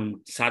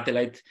modern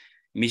satellite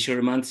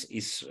measurements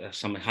is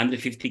some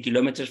 150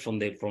 kilometers from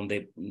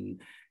the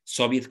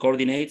Soviet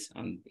coordinates,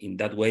 and in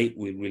that way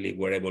we really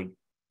were able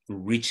to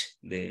reach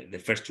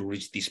the first to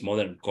reach these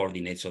modern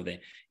coordinates of the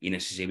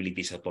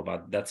inaccessibility South Pole.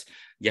 But that's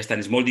just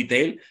a small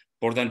detail.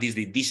 Important is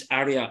that this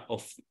area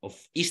of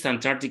East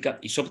Antarctica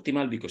is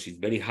optimal because it's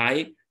very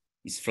high,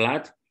 it's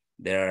flat,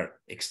 there are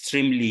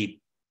extremely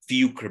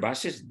few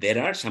crevasses.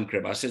 There are some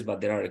crevasses,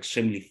 but there are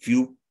extremely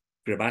few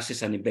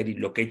crevasses and in very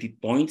located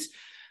points,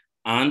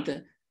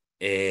 and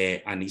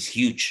it's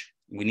huge.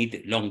 We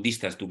need long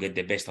distance to get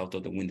the best out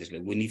of the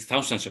Windsled. We need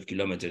thousands of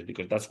kilometers,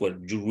 because that's where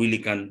you really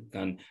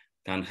can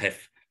have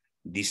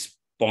this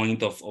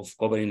point of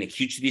covering a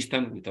huge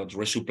distance without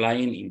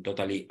resupplying in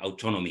totally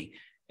autonomy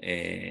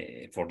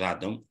for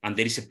that. No? And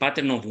there is a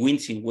pattern of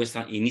winds in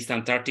East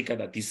Antarctica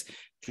that is,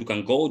 you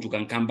can go, you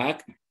can come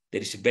back.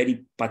 There is a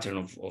very pattern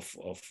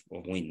of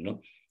wind. No?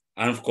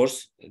 And of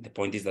course, the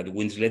point is that the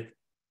Windsled,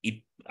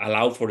 it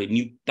allows for a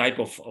new type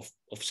of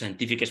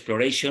scientific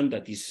exploration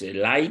that is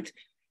light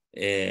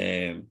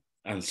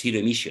and zero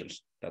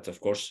emissions. That's, of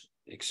course,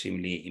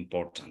 extremely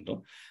important.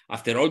 No?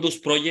 After all those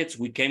projects,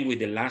 we came with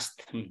the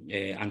last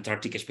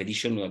Antarctic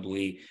expedition that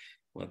we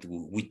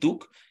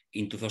took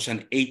in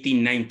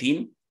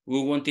 2018-19.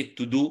 We wanted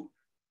to do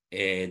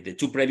the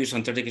two previous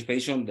Antarctic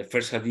expeditions. The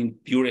first has been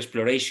pure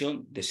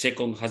exploration. The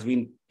second has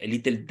been a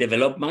little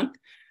development,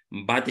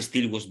 but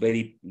still was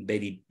very,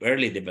 very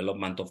early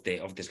development of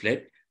the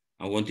sled.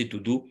 I wanted to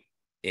do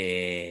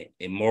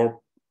a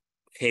more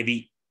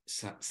heavy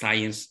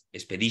science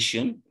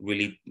expedition,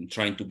 really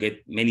trying to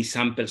get many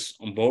samples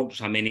on board,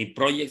 so many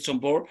projects on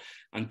board,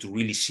 and to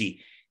really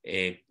see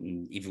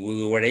if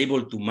we were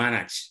able to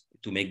manage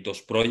to make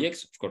those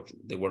projects. Of course,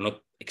 they were not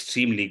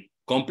extremely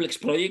complex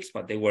projects,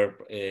 but they were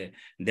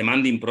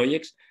demanding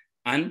projects.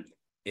 And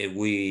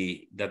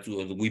we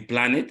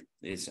planned.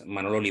 It's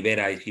Manolo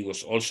Olivera, he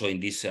was also in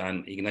this,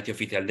 and Ignacio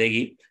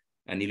Ficialdegui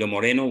and Nilo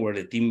Moreno, where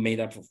the team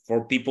made up of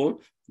 4 people,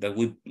 that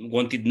we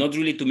wanted not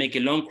really to make a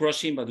long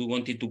crossing, but we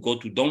wanted to go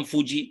to Dom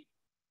Fuji,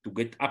 to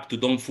get up to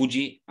Dom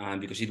Fuji,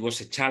 because it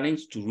was a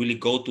challenge to really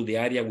go to the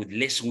area with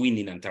less wind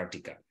in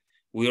Antarctica.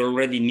 We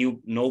already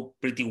know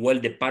pretty well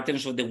the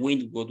patterns of the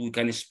wind, what we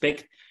can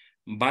expect,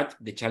 but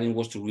the challenge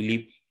was to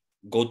really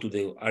go to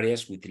the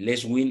areas with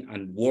less wind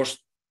and worse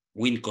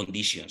wind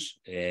conditions,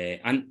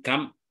 and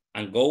come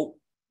and go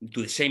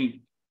to the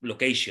same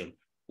location,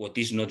 what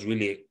is not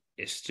really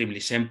extremely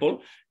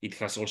simple. It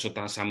has also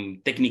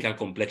some technical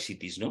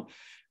complexities, no?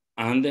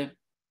 And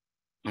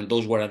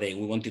those were we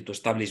wanted to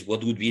establish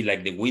what would be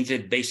like the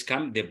Windsled base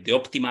camp, the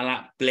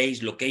optimal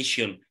place,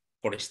 location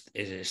for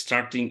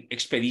starting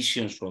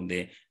expeditions from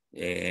the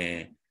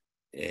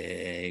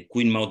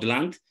Queen Maud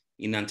Land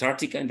in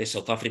Antarctica, in the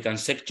South African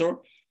sector.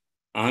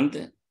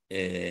 And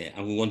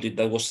we wanted,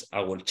 that was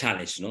our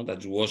challenge, no?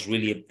 That was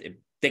really a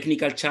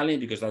technical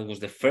challenge, because that was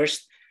the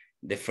first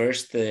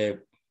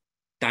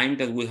time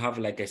that we have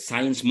like a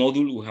science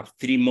module. We have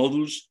 3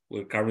 modules.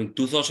 We're carrying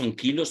 2,000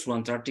 kilos to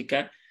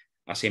Antarctica.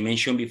 As I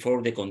mentioned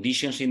before, the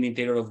conditions in the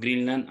interior of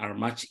Greenland are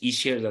much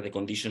easier than the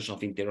conditions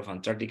of the interior of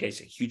Antarctica. It's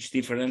a huge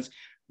difference.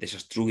 The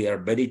Sastrugi are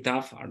very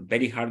tough, are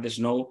very hard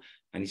snow,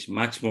 and it's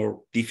much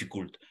more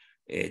difficult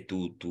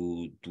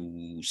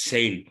to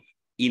sail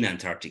in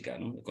Antarctica.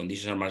 No? The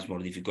conditions are much more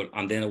difficult.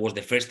 And then it was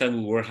the first time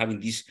we were having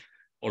this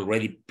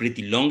already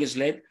pretty long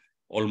sled,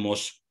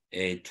 almost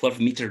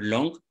 12-meter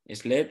long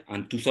sled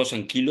and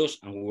 2,000 kilos,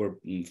 and we were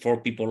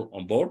 4 people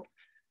on board.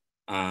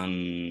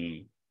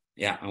 And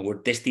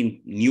we're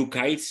testing new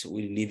kites.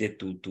 We needed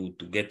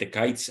to get the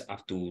kites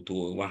up to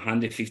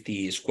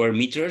 150 square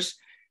meters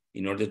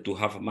in order to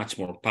have much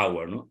more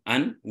power. No?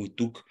 And we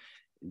took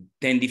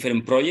 10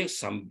 different projects,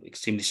 some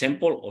extremely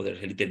simple, others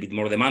a little bit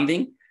more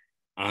demanding.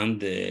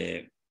 And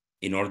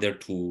in order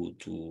to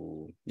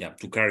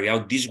carry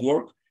out this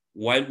work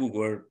while we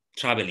were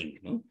traveling.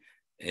 No?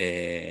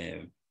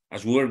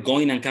 As we were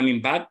going and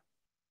coming back,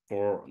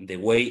 for the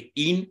way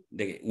in,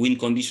 the wind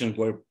conditions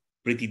were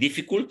pretty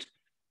difficult,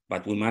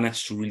 but we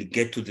managed to really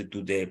get to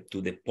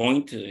the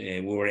point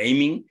we were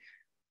aiming,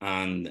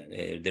 and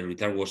the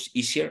return was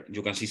easier.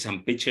 You can see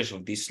some pictures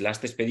of this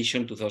last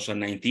expedition,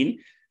 2019,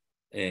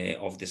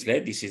 of the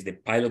sled. This is the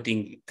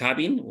piloting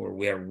cabin where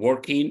we are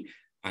working,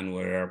 and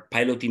we're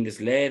piloting the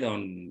sled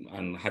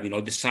and having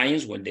all the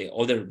science, while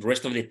the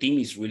rest of the team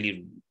is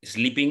really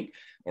sleeping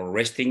or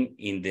resting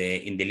in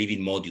the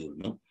living module.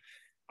 No?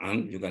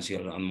 And you can see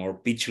more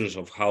pictures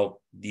of how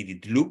did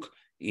it look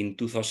in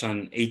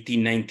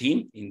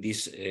 2018-19 in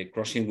this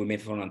crossing we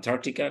made from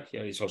Antarctica.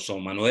 Here is also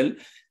Manuel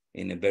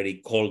in a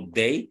very cold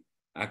day.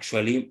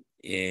 Actually,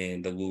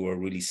 that we were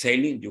really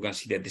sailing. You can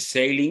see that the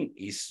sailing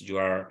is you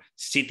are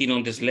sitting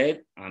on the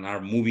sled and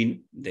are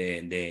moving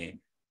the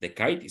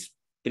kite. It's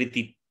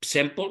pretty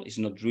simple. It's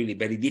not really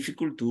very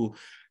difficult to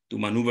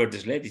maneuver the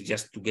sled. It's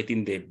just to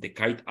getting the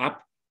kite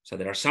up. So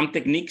there are some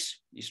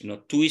techniques. It's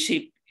not too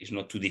easy. It's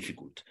not too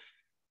difficult.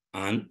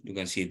 And you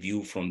can see a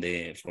view from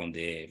the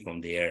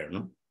air,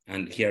 no?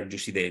 And here you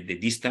see the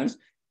distance.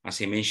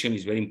 As I mentioned,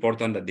 it's very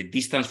important that the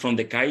distance from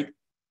the kite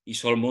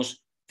is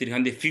almost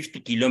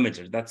 350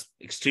 kilometers. That's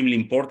extremely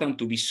important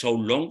to be so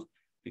long,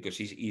 because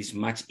it's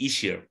much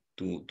easier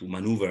to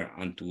maneuver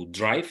and to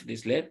drive the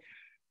sled.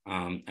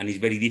 And it's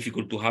very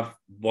difficult to have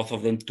both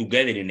of them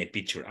together in a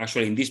picture.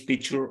 Actually, in this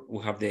picture,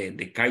 we have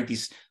the kite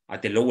is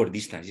at a lower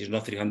distance. It's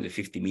not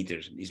 350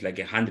 meters. It's like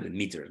 100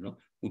 meters. No,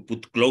 we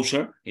put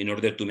closer in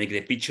order to make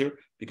the picture,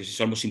 because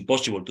it's almost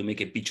impossible to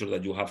make a picture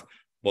that you have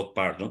both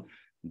parts. No,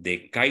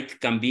 the kite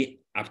can be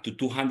up to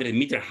 200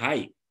 meters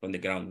high from the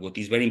ground, what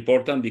is very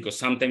important, because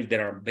sometimes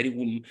there are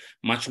very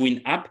much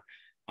wind up,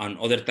 and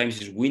other times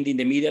it's wind in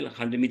the middle,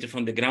 100 meters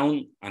from the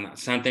ground, and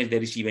sometimes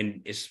there is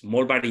even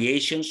small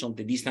variations on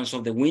the distance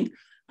of the wind.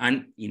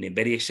 And in a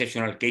very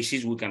exceptional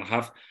cases, we can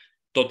have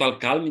total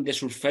calm in the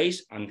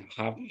surface and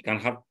can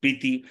have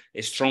pretty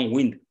strong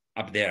wind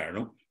up there,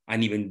 no?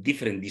 And even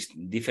different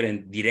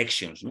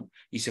directions. No?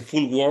 It's a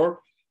full war,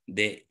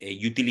 the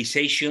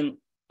utilization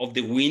of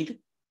the wind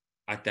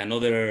at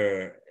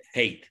another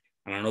height,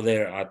 and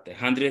another at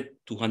 100,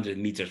 200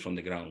 meters from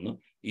the ground. No?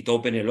 It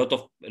opened a lot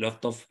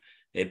of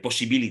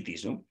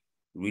possibilities. No?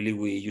 Really,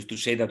 we used to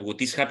say that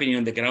what is happening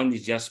on the ground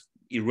is just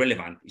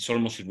irrelevant. It's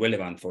almost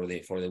irrelevant for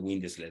the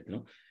Windsled.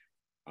 No?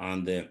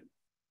 And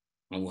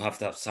we have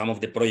some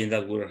of the projects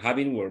that we're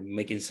having. We're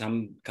making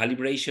some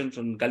calibration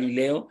from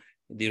Galileo,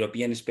 the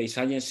European Space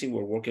Agency.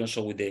 We're working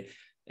also with the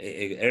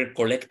air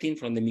collecting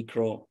from the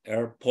Micro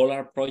Air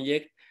Polar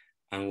project.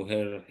 And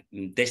we're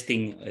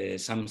testing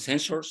some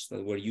sensors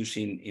that we're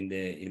using in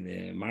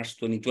the Mars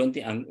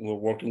 2020. And we're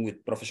working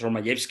with Professor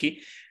Majewski,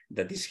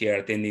 that is here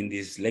attending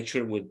this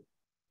lecture, with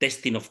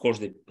testing, of course,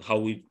 how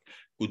we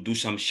could do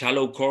some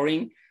shallow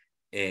coring.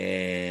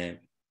 And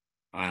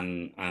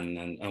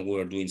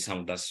we're doing some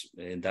of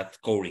that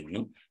coring,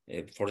 no?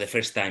 For the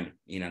first time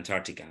in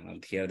Antarctica.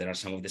 And here there are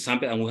some of the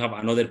samples. And we have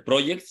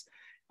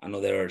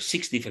another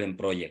 6 different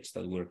projects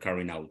that we're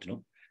carrying out.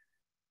 No?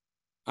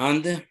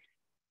 And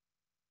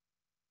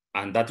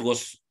that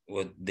was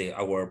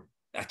our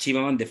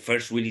achievement, the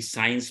first really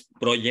science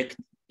project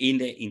in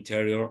the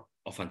interior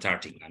of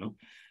Antarctica. No?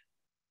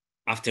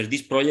 After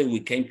this project,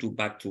 we came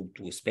back to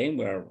Spain,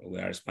 where we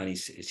are a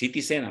Spanish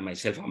citizen, and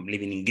myself, I'm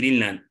living in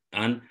Greenland,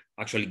 and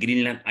actually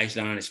Greenland,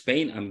 Iceland, and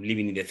Spain. I'm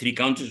living in the 3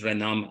 countries. Right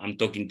now, I'm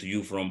talking to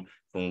you from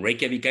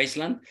Reykjavik,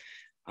 Iceland,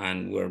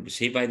 and we're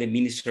received by the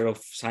Minister of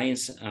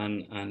Science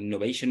and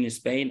Innovation in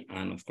Spain.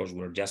 And of course,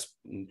 we're just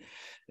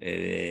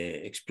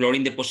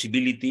exploring the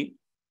possibility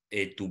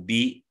to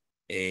be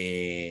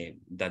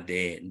that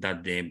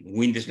the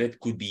Windsled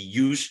could be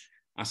used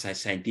as a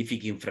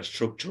scientific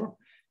infrastructure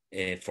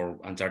for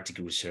Antarctic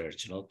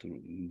research. You know,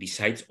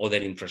 besides other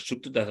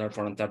infrastructure that are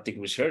for Antarctic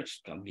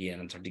research, can be an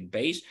Antarctic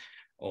base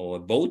or a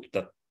boat.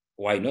 That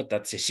why not?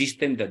 That's a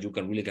system that you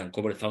can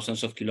cover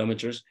thousands of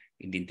kilometers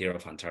in the interior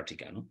of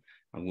Antarctica. No?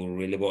 And we're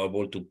really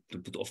able to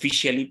put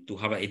officially to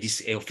have a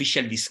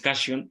official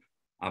discussion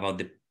about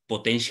the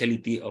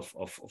potentiality of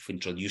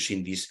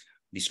introducing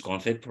this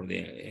concept for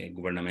the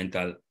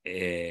governmental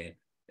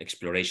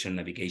exploration,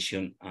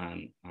 navigation,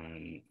 and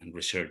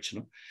research.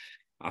 No?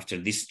 After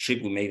this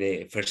trip, we made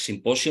the first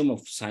symposium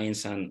of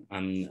science and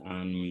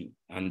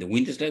the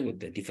Windsled with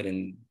the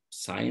different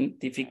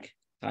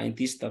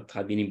scientists that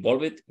had been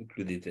involved,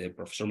 including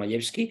Professor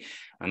Majewski,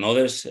 and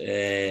others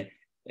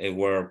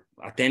were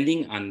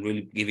attending and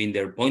really giving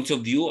their points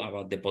of view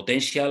about the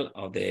potential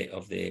of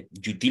the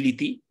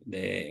utility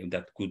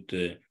that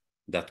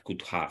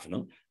could have.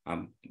 No?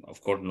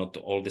 Of course, not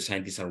all the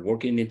scientists are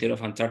working in the interior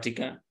of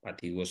Antarctica, but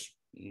it was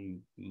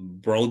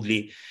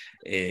broadly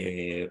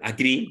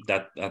agree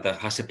that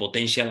has a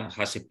potential,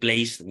 has a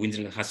place,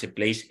 Windsled has a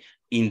place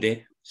in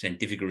the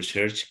scientific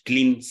research,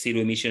 clean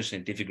zero-emission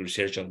scientific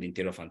research of the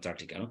interior of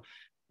Antarctica. No?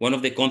 One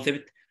of the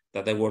concepts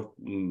that I was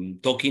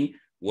talking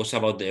was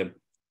about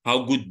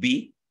how could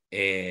be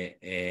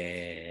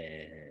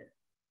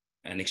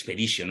an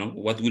expedition. No?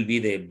 What will be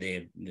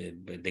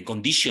the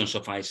conditions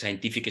of a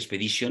scientific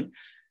expedition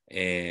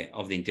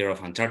of the interior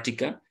of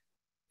Antarctica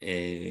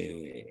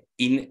in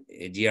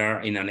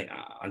an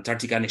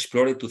Antarctica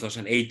Unexplored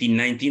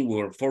 2018-19. We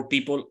were 4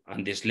 people,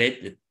 and the sled,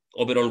 the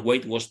overall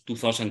weight was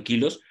 2,000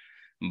 kilos,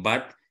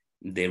 but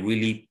the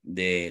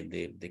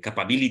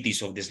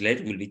capabilities of the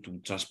sled will be to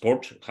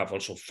transport, have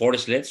also 4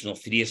 sleds, not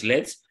 3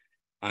 sleds,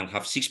 and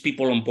have 6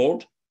 people on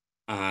board,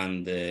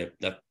 and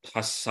that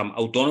has some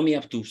autonomy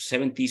up to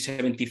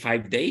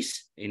 75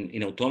 days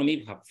in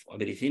autonomy, have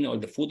everything, all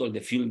the food, all the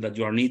fuel that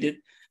you are needed,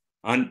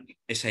 and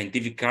a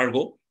scientific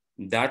cargo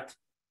that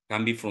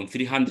can be from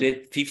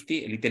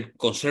 350, a little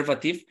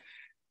conservative,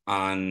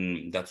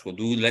 and that's what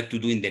we would like to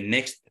do in the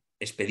next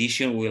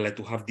expedition. We would like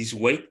to have this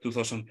weight,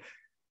 2,000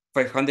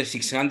 500,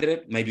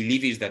 600. My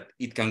belief is that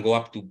it can go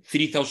up to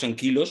 3,000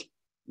 kilos,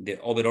 the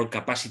overall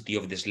capacity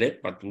of the sled,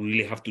 but we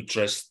really have to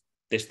test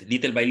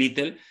little by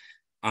little,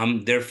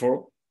 and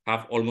therefore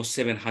have almost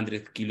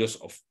 700 kilos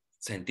of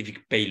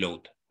scientific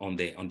payload on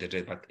the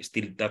sled. But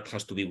still, that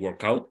has to be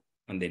worked out.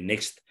 And the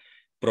next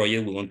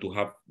project, we want to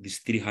have this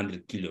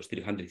 300 kilos,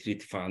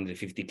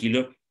 350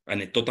 kilos,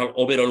 and a total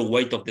overall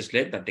weight of the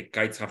sled that the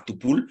kites have to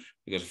pull,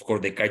 because of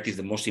course the kite is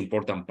the most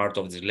important part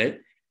of the sled,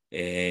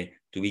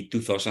 to be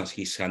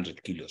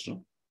 2,600 kilos.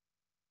 No?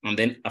 And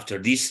then after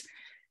this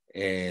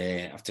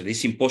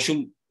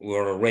symposium,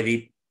 we're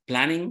already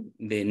planning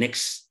the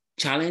next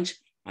challenge.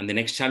 And the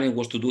next challenge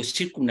was to do a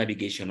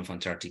circumnavigation of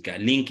Antarctica,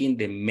 linking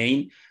the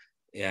main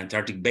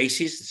Antarctic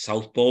bases,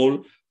 South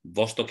Pole,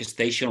 Vostok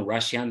Station,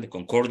 Russian, the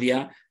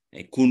Concordia,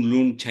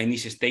 Kunlun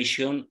Chinese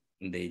Station,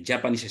 the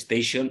Japanese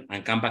station,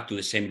 and come back to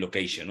the same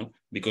location, no?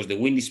 Because the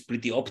wind is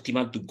pretty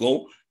optimal to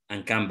go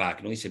and come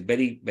back. No? It's a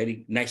very,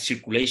 very nice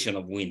circulation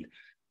of wind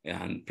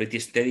and pretty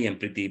steady and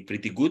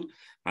pretty good.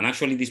 And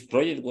actually this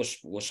project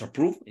was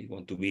approved. It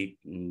was to be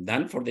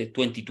done for the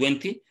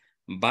 2020,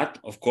 but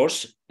of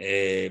course,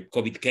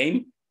 COVID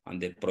came and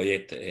the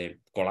project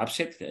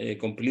collapsed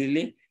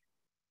completely.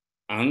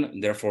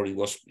 And therefore it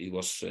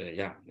was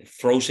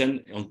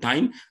frozen on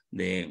time,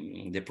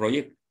 the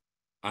project.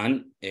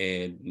 And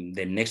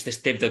the next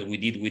step that we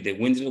did with the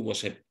Windsled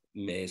was a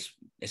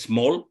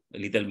small,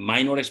 little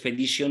minor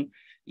expedition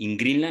in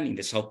Greenland, in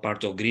the south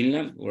part of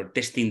Greenland. We're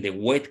testing the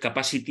weight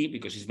capacity,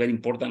 because it's very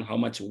important how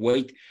much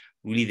weight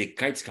really the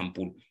kites can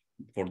pull,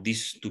 for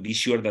this to be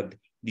sure that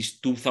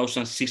these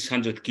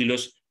 2,600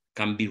 kilos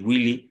can be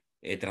really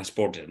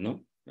transported.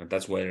 No, and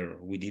that's where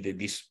we did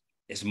this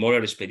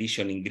smaller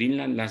expedition in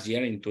Greenland last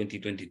year in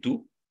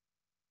 2022,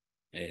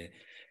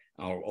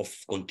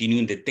 of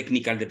continuing the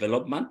technical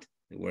development.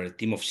 There were a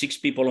team of 6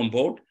 people on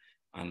board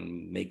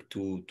and make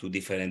two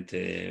different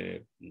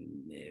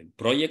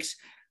projects.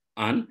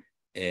 And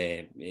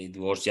it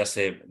was just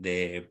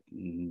the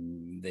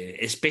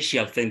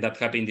special thing that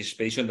happened in this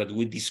expedition, that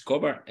we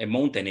discovered a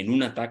mountain, a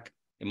Nunatak,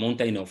 a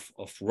mountain of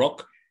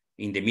rock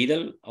in the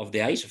middle of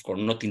the ice, of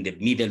course, not in the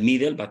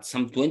middle, but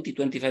some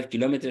 20-25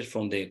 kilometers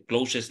from the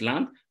closest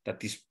land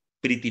that is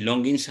pretty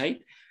long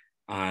inside.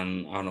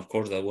 And of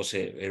course, that was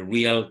a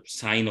real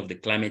sign of the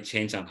climate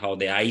change and how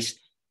the ice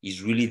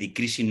is really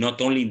decreasing,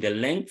 not only in the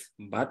length,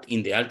 but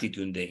in the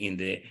altitude,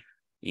 the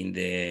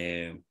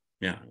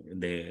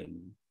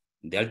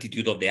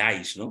altitude of the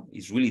ice, no,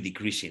 is really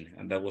decreasing.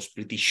 And that was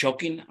pretty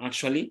shocking,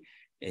 actually,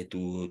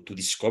 to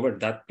discover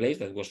that place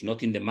that was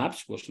not in the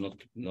maps, was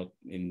not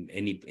in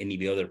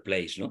any other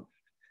place, no.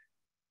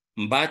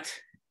 But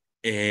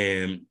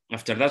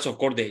after that, of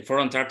course, for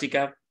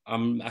Antarctica,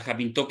 I have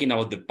been talking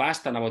about the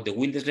past and about the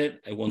Windsled.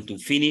 I want to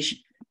finish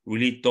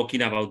really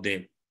talking about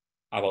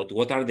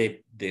what are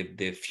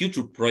the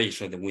future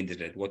projects of the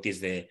Windsled.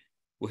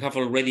 We have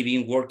already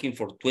been working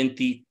for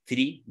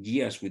 23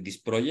 years with this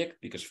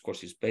project, because of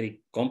course it's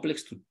very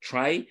complex to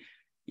try.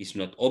 It's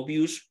not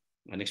obvious.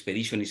 An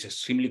expedition is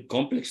extremely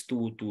complex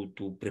to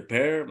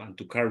prepare and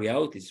to carry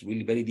out. It's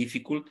really very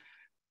difficult.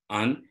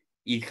 And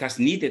it has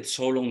needed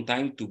so long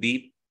time to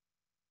be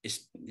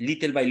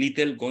little by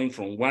little going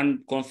from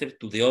one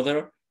concept to the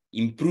other,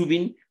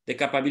 improving the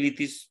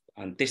capabilities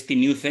and testing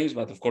new things,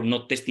 but of course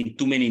not testing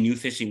too many new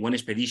things in one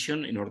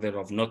expedition in order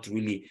of not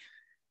really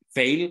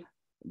fail,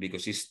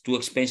 because it's too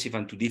expensive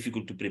and too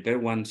difficult to prepare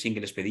one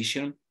single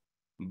expedition.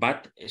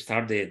 But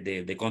start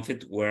the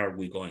concept, where are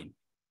we going?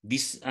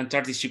 This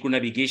Antarctic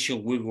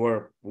circumnavigation, we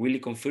were really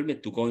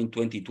confirmed to go in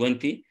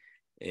 2020,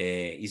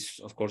 is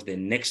of course the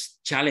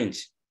next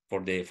challenge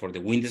for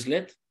the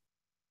Windsled.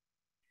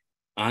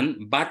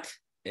 But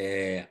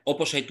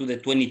opposite to the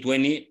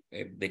 2020,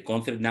 the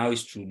concept now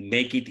is to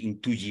make it in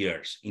 2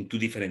 years, in 2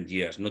 different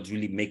years, not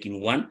really making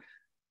one,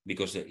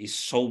 because it's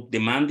so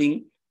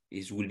demanding.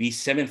 It will be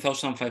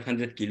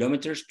 7,500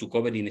 kilometers to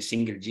cover in a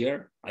single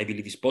year. I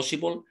believe it's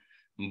possible.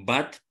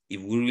 But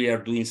if we really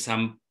are doing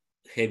some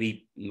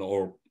heavy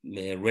or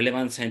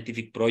relevant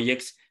scientific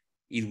projects,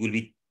 it will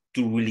be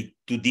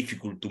too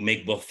difficult to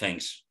make both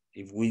things.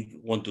 If we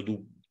want to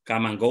do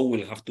come and go,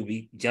 we'll have to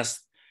be just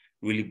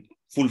really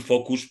full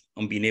focus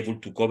on being able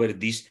to cover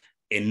this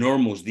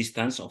enormous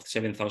distance of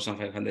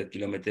 7,500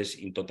 kilometers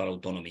in total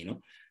autonomy.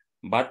 No?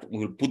 But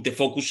we'll put the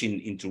focus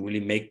into really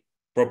make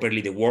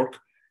properly the work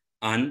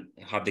and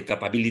have the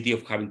capability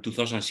of having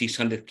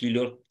 2,600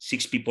 kilos,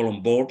 6 people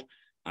on board,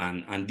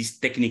 and this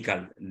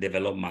technical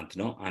development,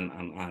 no,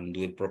 and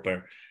do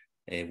proper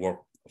work.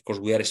 Of course,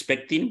 we are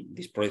expecting,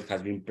 this project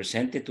has been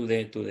presented to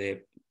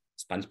the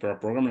Spanish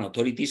program and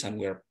authorities, and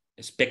we are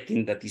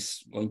expecting that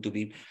it's going to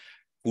be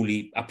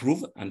fully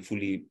approved and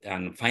fully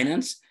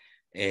financed.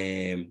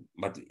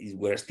 But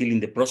we're still in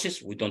the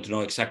process. We don't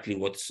know exactly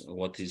what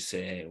is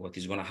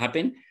going to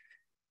happen,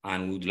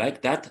 and we would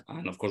like that.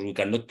 And of course, we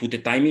cannot put a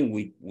timing.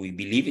 We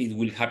believe it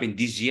will happen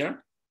this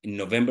year in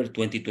November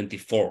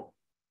 2024.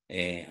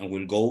 And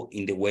we'll go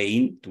in the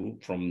way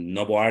from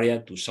Novo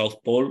area to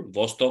South Pole,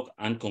 Vostok,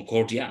 and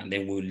Concordia, and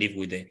then we'll live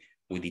with the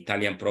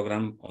Italian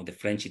program, or the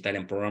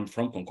French-Italian program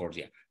from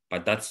Concordia.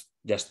 but that's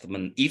just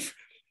an if,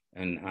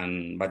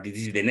 but this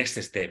is the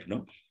next step,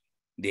 no?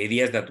 The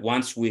idea is that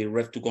once we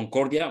rev to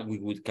Concordia,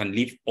 we can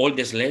leave all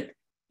the sled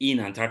in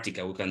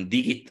Antarctica. We can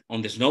dig it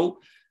on the snow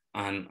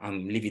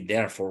and leave it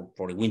there for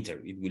the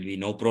winter. It will be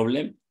no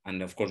problem.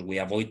 And of course, we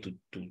avoid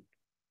to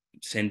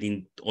send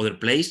in other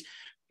place.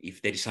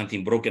 If there is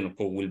something broken, of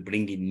course, we'll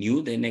bring it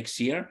new the next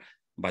year,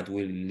 but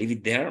we'll leave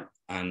it there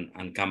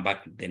and come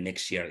back the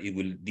next year.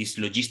 This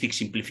logistic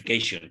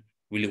simplification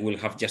will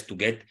have just to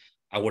get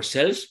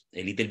ourselves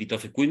a little bit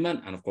of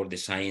equipment and of course the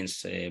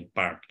science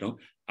part, no,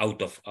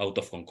 out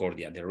of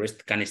Concordia. The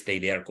rest can stay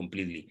there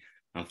completely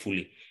and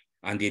fully.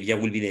 And the idea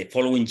will be the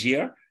following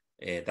year,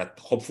 that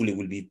hopefully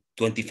will be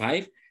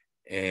 25,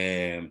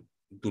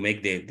 to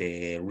make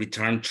the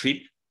return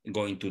trip,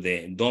 going to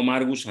the Dom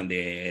Argus and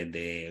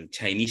the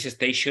Chinese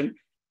station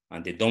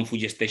and the Dom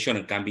Fuji station,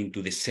 and coming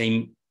to the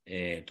same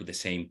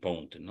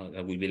point. No?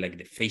 That will be like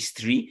the phase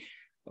 3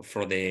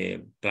 for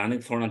the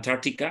planet for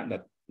Antarctica.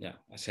 That, yeah,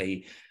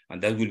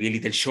 and that will be a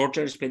little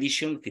shorter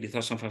expedition,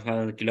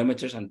 3,500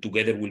 kilometers, and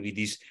together will be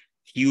this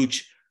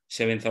huge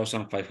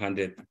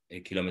 7,500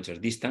 kilometers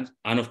distance.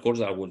 And of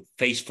course, our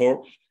phase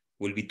 4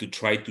 will be to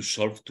try to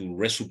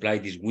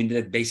resupply this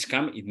Windsled base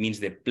camp. It means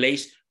the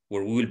place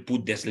where we will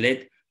put the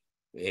sled,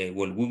 we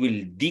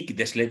will dig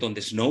the sled on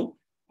the snow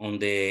on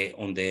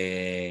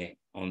the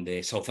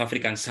South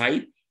African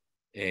side,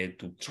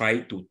 to try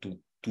to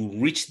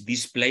reach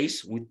this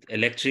place with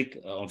electric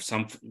of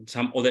some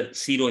other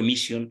zero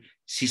emission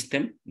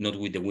system, not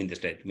with the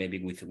Windsled, maybe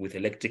with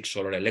electric,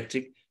 solar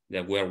electric,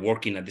 that we are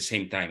working at the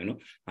same time, you know,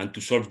 and to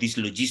solve this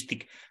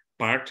logistic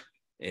part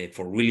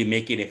for really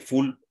making a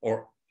full,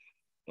 or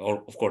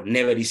of course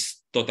never is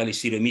totally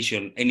zero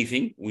emission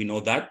anything, we know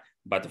that,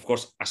 but of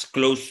course as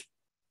close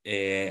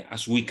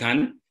as we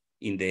can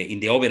in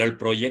the overall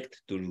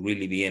project to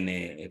really be in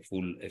a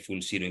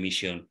full zero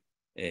emission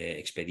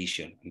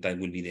expedition. And that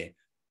will be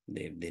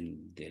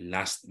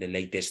the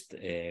latest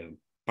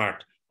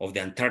part of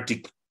the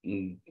Antarctic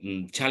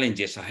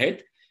challenges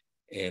ahead.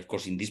 Of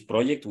course, in this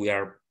project, we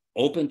are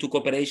open to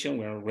cooperation.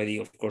 We are already,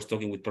 of course,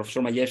 talking with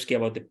Professor Majewski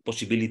about the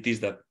possibilities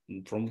that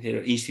from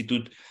her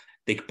institute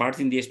take part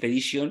in the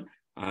expedition,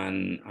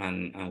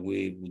 and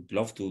we would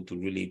love to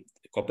really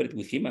cooperate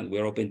with him, and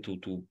we're open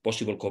to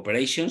possible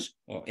cooperations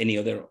or any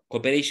other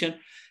cooperation.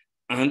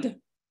 And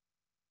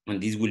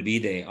this will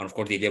be of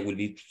course, the idea will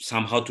be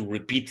somehow to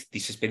repeat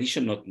this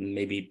expedition, not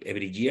maybe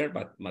every year,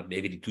 but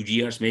every 2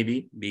 years,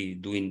 maybe be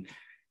doing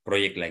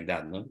project like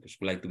that. No, because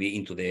we like to be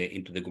into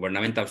the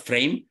governmental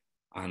frame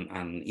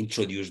and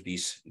introduce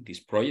this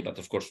project. But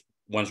of course,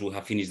 once we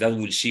have finished that,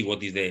 we'll see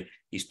what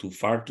is too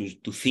far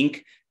to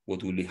think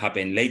what will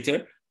happen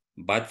later.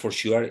 But for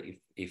sure,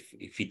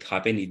 if it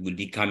happens, it will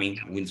be coming.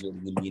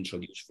 Windsled will be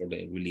introduced for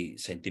the really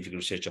scientific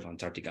research of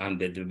Antarctica. And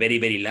the very,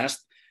 very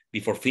last,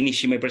 before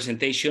finishing my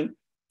presentation,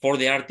 for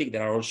the Arctic,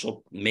 there are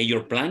also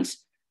major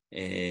plans,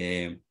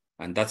 and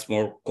that's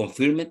more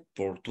confirmed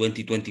for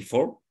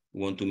 2024.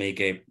 We want to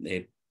make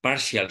a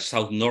partial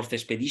south-north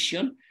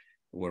expedition,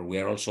 where we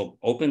are also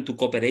open to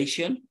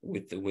cooperation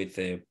with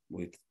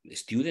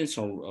students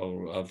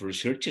or of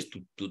researchers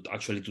to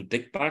actually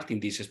take part in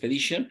this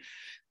expedition,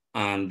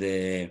 and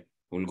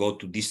we'll go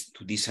to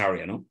this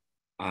area, no,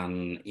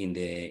 and in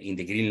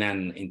the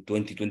Greenland in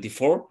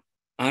 2024,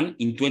 and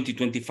in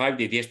 2025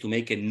 the idea is to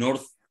make a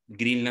North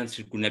Greenland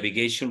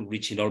circumnavigation,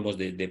 reaching almost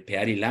the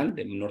Peary Land,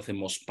 the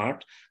northernmost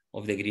part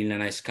of the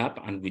Greenland ice cap,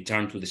 and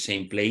return to the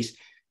same place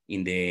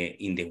in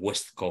the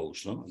west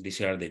coast. No?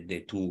 These are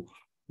the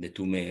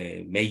two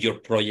major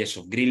projects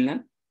of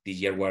Greenland. This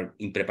year we're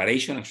in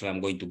preparation. Actually,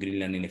 I'm going to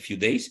Greenland in a few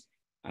days,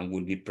 and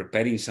we'll be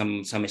preparing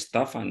some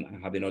stuff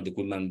and having all the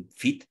equipment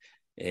fit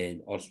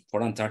also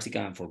for Antarctica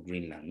and for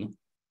Greenland. No?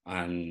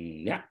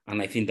 And yeah,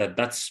 and I think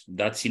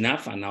that's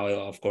enough. And now,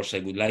 of course, I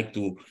would like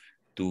to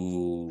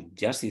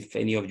just, if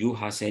any of you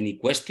has any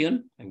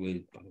question, I will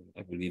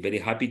be very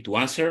happy to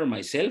answer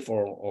myself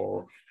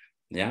or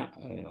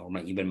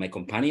even my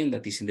companion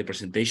that is in the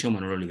presentation,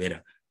 Manuel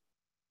Oliveira.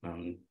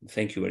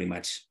 Thank you very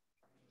much.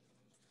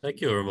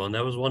 Thank you, Ramon.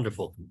 That was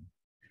wonderful.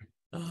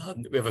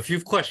 We have a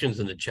few questions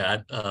in the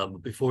chat.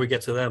 Before we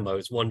get to them, I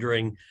was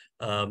wondering,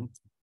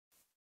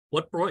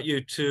 what brought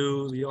you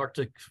to the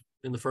Arctic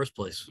in the first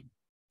place?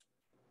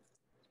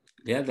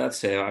 Yeah,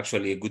 that's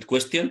actually a good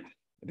question,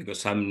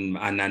 because I'm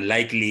an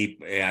unlikely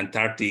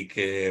Antarctic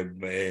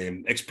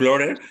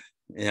explorer.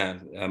 Yeah,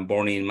 I'm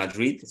born in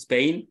Madrid,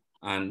 Spain,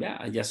 and yeah,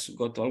 I just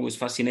got always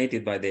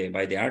fascinated by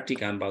the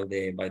Arctic and by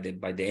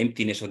the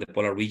emptiness of the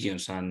polar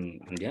regions,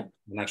 and yeah,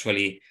 and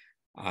actually,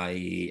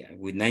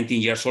 with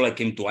 19 years old, I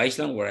came to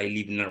Iceland, where I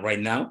live right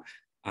now,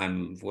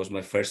 and it was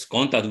my first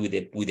contact with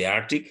the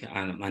Arctic,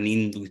 and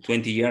with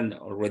 20 years,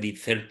 already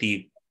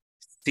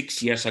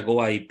 36 years ago,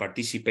 I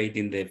participated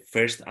in the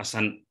first as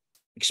an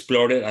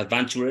explorer,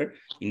 adventurer,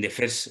 in the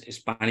first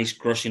Spanish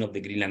crossing of the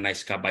Greenland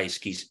ice cap by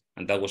skis.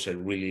 And that was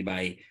really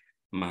my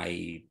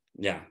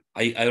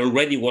I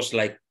already was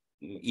like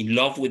in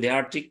love with the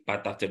Arctic,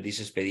 but after this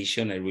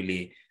expedition, I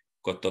really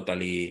got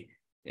totally,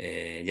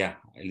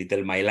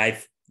 my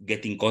life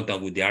get in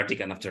contact with the Arctic.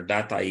 And after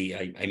that,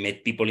 I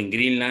met people in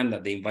Greenland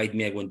that they invite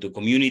me. I went to a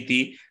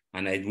community,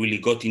 and I really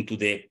got into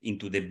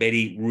the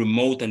very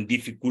remote and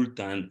difficult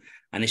and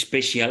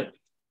special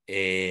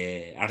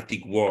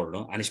Arctic world,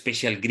 no? And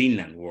special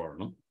Greenland world,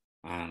 no?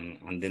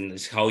 And then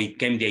it's how it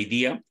came the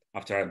idea.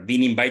 After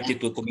being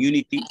invited to a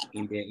community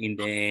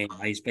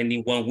I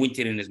spending one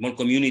winter in a small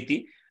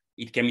community,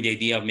 it came the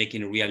idea of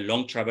making a real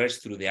long traverse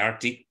through the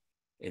Arctic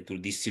through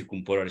these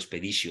circumpolar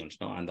expeditions,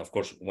 no? And of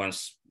course,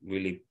 once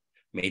really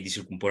made the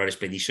circumpolar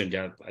expedition,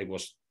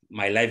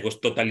 my life was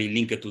totally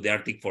linked to the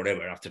Arctic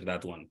forever after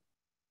that one.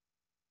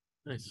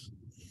 Nice.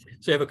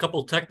 So I have a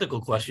couple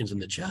technical questions in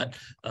the chat.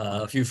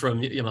 A few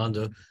from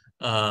Yamanda.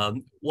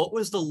 What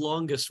was the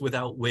longest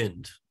without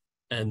wind?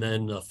 And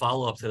then a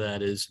follow-up to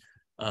that is,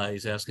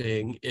 he's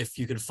asking if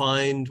you could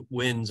find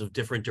winds of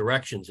different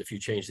directions if you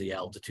change the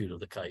altitude of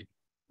the kite.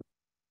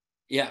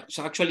 Yeah,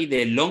 so actually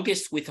the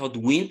longest without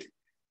wind,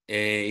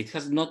 it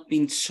has not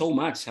been so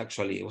much,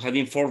 actually. It has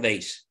been 4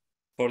 days.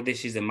 4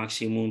 days is the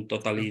maximum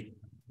totally.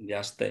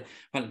 Just,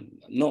 well,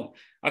 no,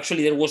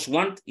 actually there was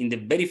one in the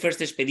very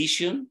first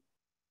expedition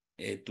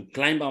to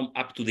climb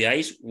up to the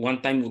ice.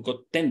 One time we got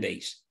 10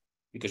 days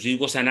because it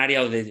was an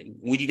area that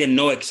we didn't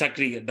know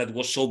exactly that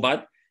was so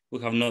bad. We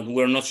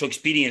were not so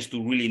experienced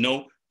to really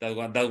know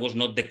that was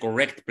not the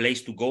correct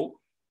place to go.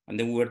 And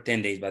then we were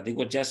 10 days, but it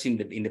was just in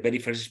the very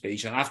first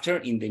expedition. After,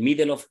 in the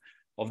middle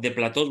of the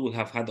plateaus, we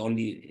have had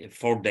only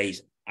 4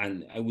 days.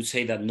 And I would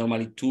say that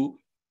normally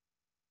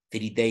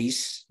 2-3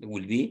 days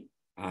will be.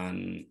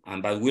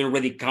 But we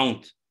already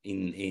count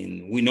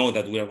we know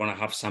that we are going to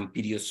have some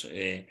periods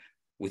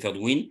without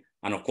wind.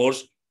 And of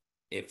course,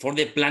 for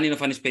the planning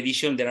of an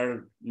expedition,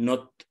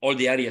 not all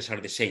the areas are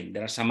the same.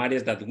 There are some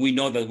areas that we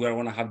know that we are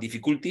going to have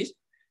difficulties.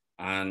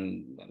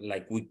 And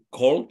like we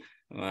call,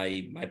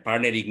 my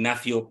partner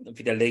Ignacio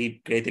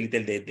Fidaldegui created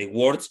the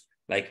words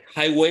like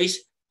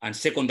highways and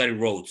secondary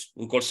roads.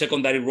 We call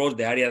secondary roads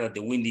the area that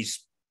the wind is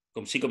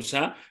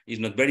is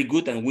not very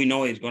good, and we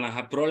know it's going to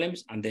have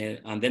problems. And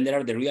then there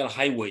are the real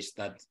highways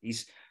that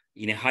is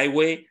in a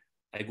highway.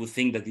 I would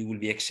think that it will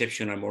be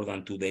exceptional more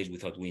than 2 days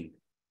without wind.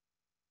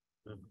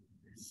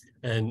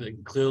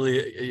 And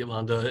clearly,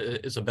 Yamanda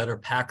is a better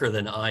packer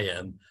than I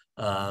am.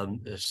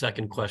 The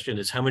second question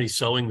is, how many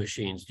sewing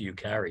machines do you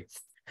carry?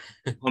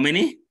 How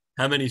many?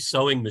 How many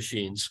sewing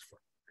machines?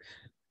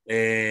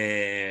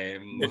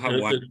 We have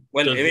one.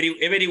 Well,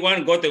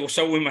 everyone got a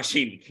sewing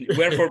machine.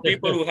 We're for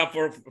people who have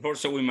four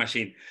sewing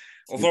machine.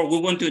 Of course,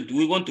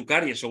 we want to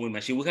carry a sewing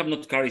machine. We have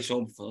not carried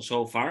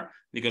so far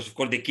because, of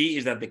course, the key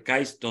is that the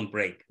kites don't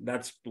break.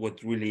 That's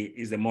what really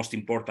is the most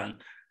important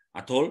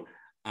at all.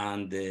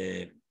 And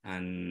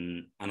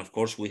of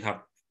course,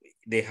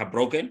 they have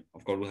broken.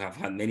 Of course, we have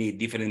had many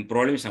different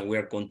problems, and we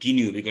are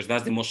continuing because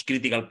that's the most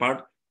critical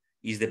part.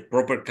 Is the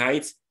proper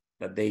kites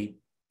that they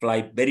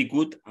fly very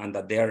good and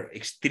that they are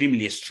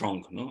extremely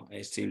strong, no?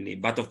 Extremely.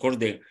 But of course,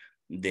 the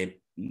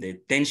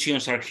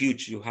tensions are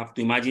huge. You have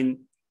to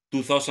imagine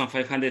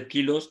 2,500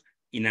 kilos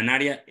in an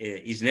area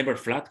is never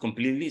flat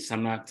completely.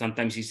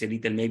 Sometimes it's a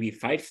little, maybe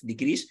 5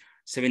 degrees,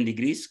 7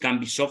 degrees, can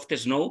be soft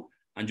snow,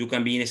 and you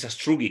can be in a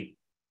sastrugi.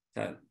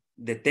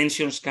 The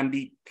tensions can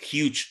be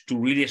huge to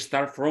really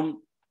start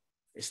from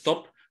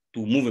stop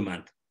to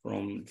movement,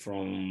 from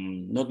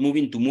not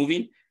moving to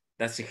moving.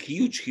 That's a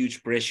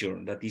huge pressure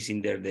that is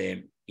in there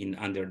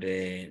under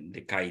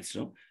the kites,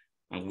 no?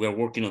 And we are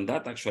working on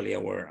that. Actually,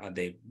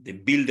 the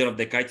builder of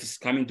the kites is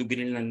coming to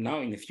Greenland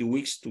now in a few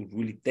weeks to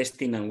really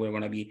testing, and we're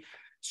going to be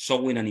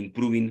sewing and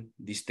improving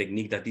this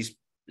technique that is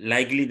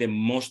likely the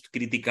most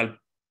critical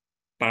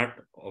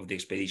part of the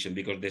expedition,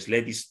 because the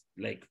sled is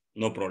like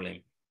no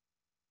problem.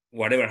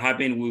 Whatever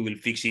happens, we will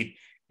fix it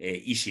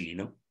easily,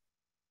 no?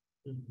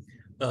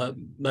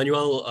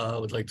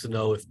 Manuel would like to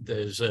know if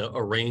there's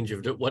a range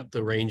of what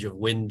the range of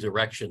wind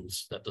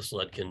directions that the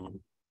sled can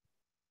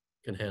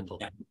handle.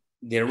 Yeah.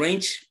 The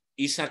range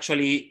is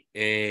actually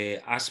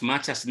as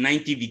much as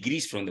 90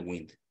 degrees from the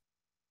wind,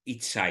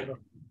 each side. Oh.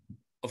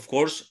 Of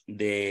course,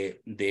 the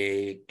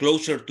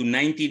closer to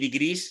 90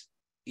 degrees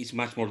is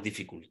much more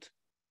difficult,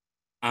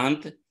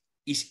 and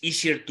it's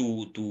easier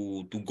to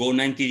go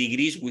 90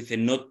 degrees with a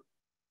not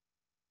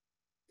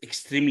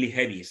extremely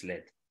heavy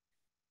sled.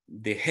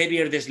 The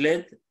heavier the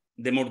sled,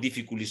 the more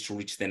difficult it is to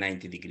reach the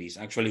 90 degrees.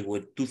 Actually,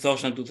 with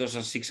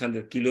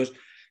 2,600 kilos,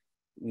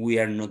 we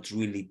are not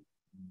really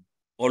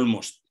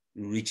almost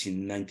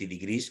reaching 90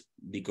 degrees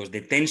because the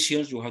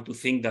tensions, you have to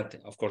think that,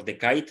 of course, the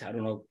kite, I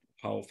don't know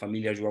how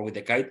familiar you are with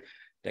the kite,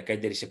 there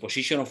is a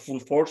position of full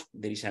force,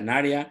 there is an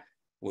area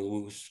what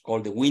we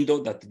call the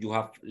window that you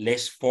have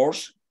less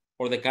force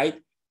for the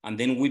kite, and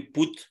then we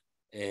put,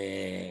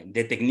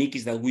 the technique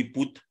is that we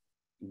put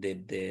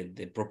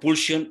the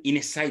propulsion in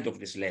a side of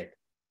the sled,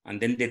 and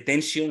then the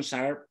tensions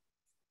are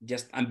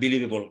just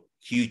unbelievable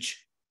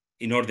huge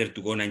in order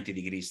to go 90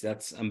 degrees.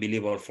 That's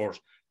unbelievable force.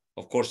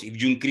 Of course,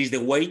 if you increase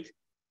the weight,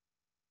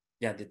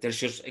 the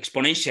tensions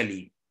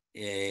exponentially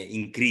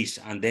increase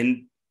and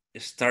then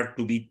start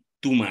to be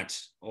too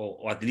much,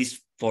 or at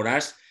least for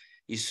us,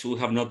 is we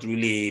have not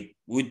really,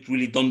 we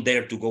really don't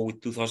dare to go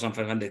with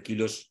 2,500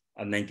 kilos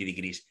at 90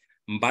 degrees.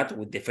 But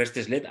with the first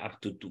sled up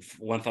to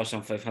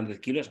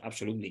 1,500 kilos,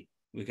 absolutely,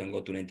 we can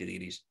go to 90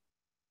 degrees.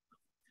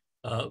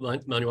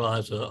 Manuel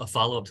has a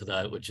follow-up to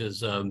that, which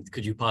is,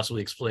 could you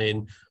possibly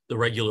explain the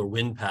regular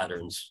wind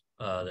patterns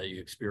that you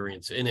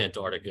experience in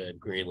Antarctica and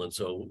Greenland?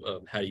 So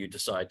how do you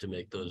decide to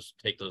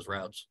take those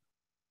routes?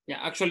 Yeah,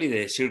 actually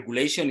the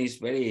circulation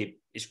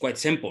is quite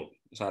simple.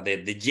 So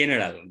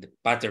the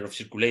pattern of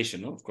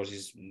circulation, of course,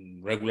 is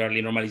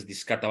regularly normally is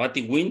this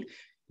katabatic wind.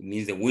 It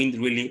means the wind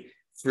really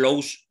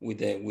flows with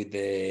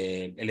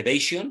the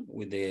elevation,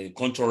 with the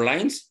control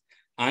lines,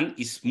 and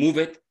is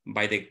moved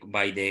by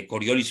the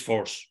Coriolis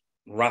force,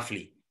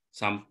 roughly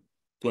some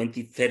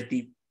 20,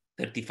 30,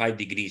 35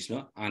 degrees.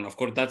 No? And of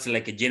course, that's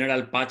like a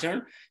general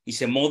pattern.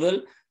 It's a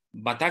model,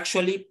 but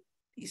actually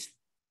it's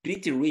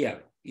pretty real.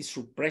 It's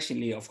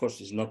surprisingly, of course,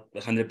 it's not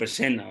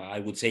 100%. I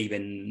would say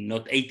even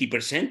not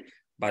 80%,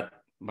 but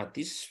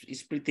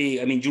it's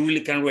pretty. I mean, you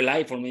really can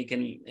rely for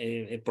making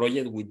a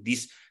project with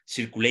this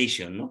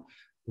circulation, no?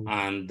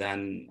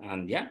 Mm-hmm.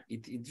 And yeah,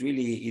 it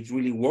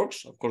really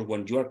works. Of course,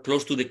 when you are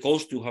close to the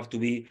coast, you have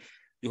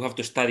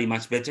to study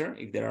much better.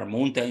 If there are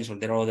mountains or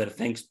there are other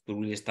things to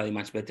really study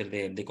much better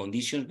the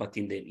conditions. But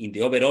in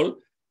the overall,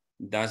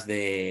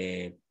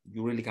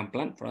 you really can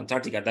plan for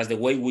Antarctica. That's the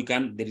way we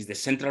can. There is the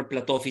central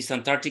plateau of East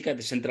Antarctica,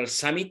 the central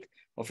summit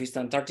of East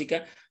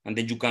Antarctica, and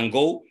then you can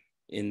go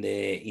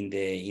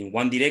in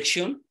one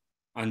direction,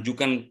 and you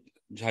can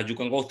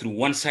go through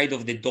one side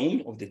of the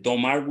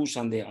dome Argus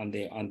and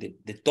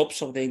the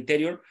tops of the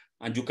interior,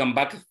 and you come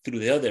back through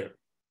the other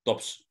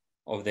tops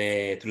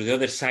through the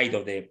other side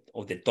of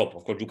the top.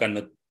 Of course, you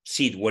cannot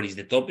see it where is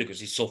the top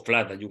because it's so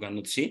flat that you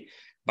cannot see.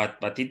 But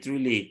it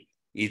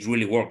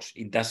really works.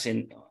 It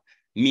doesn't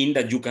mean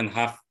that you can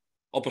have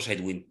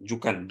opposite wind. You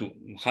can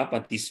have,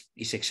 but this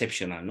is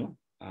exceptional, no?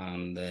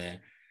 And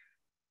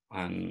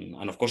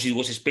of course, it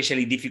was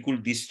especially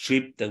difficult this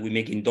trip that we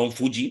make in Dome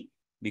Fuji,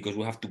 because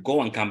we have to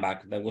go and come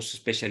back. That was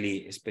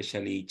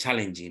especially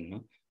challenging,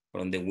 no?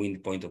 From the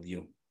wind point of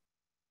view.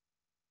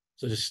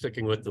 So just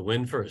sticking with the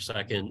wind for a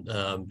second,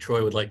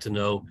 Troy would like to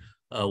know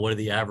what are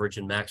the average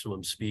and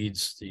maximum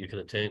speeds that you can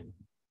attain?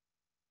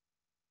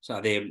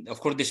 So of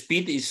course the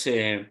speed is,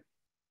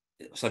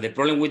 so the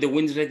problem with the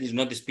Windsled is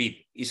not the speed,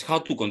 it's how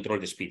to control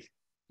the speed.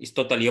 It's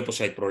totally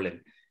opposite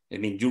problem. I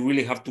mean, you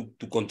really have to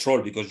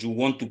control, because you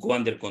want to go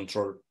under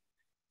control,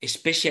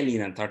 especially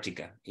in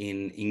Antarctica.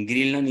 In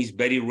Greenland, it's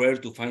very rare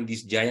to find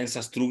these giant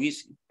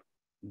sastruges.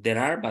 There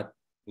are, but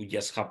we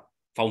just have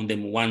found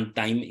them one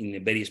time in a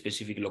very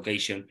specific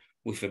location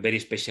with a very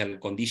special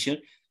condition.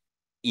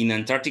 In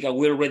Antarctica,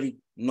 we already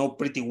know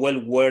pretty well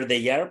where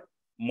they are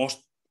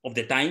most of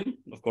the time.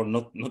 Of course,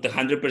 not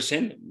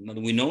 100%, that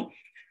we know,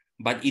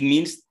 but it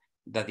means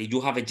that if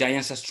you have a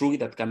giant sastrugi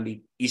that can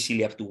be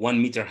easily up to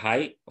 1 meter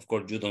high, of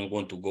course, you don't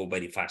want to go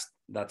very fast.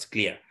 That's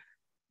clear.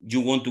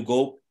 You want to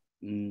go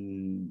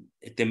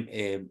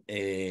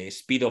a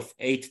speed of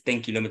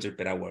 8-10 kilometers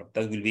per hour.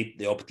 That will be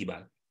the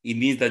optimal. It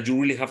means that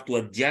you really have to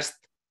adjust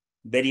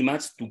very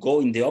much to go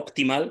in the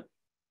optimal,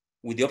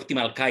 with the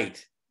optimal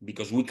kite,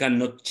 because we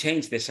cannot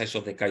change the size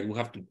of the kite. We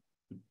have to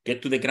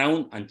get to the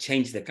ground and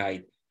change the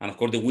kite. And of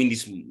course, the wind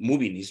is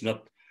moving.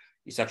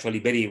 It's actually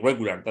very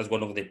irregular. That's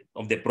one of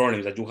the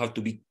problems, that you have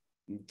to be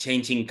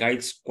changing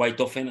kites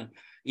quite often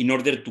in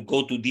order to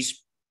go to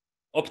this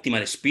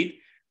optimal speed,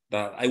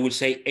 that I will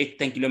say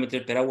 8-10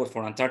 kilometers per hour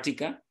for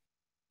Antarctica.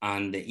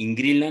 And in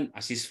Greenland,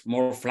 as it's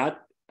more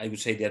flat, I would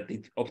say that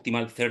the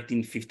optimal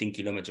 13-15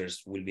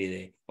 kilometers will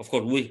be of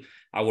course,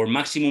 our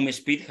maximum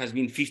speed has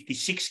been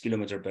 56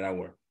 kilometers per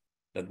hour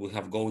that we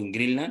have go in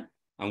Greenland,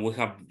 and we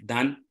have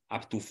done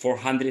up to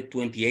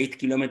 428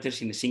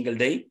 kilometers in a single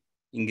day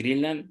in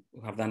Greenland.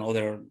 We have done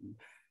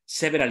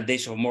several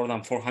days of more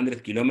than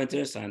 400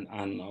 kilometers and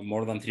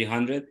more than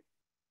 300.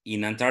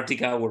 In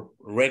Antarctica, our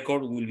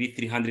record will be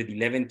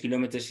 311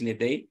 kilometers in a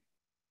day.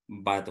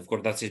 But of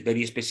course, that's a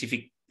very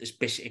specific,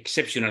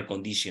 exceptional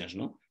conditions,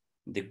 no?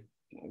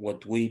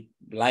 What we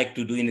like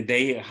to do in a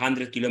day,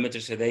 100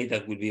 kilometers a day,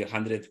 that will be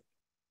 100,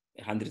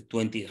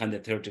 120,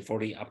 130,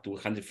 40, up to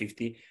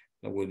 150.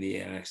 That will be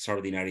an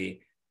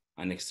extraordinary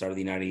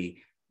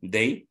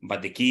day.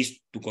 But the key is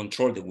to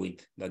control the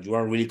wind, that you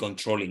are really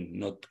controlling,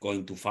 not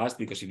going too fast,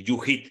 because if you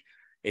hit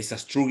a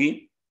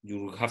sastrugi,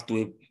 you have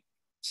to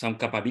some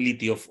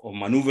capability of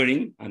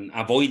maneuvering and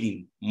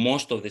avoiding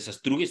most of the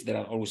sastrugis. There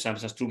are always some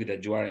sastrugi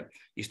that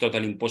it's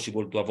totally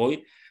impossible to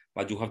avoid,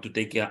 but you have to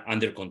take it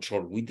under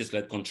control with the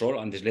sled control,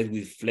 and the sled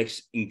will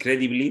flex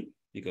incredibly,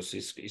 because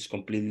it's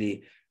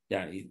completely,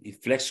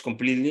 it flexes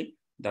completely.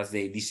 That's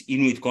this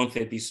Inuit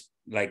concept is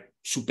like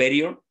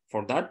superior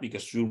for that,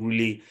 because you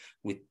really,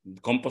 with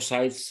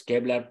composites,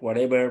 Kevlar,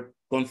 whatever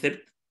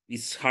concept,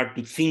 it's hard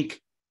to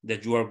think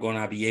that you are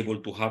gonna be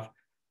able to have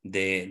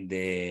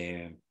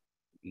the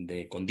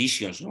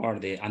conditions, no,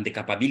 and the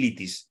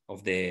capabilities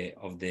of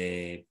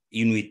the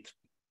Inuit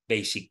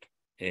basic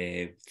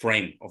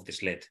frame of the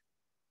sled.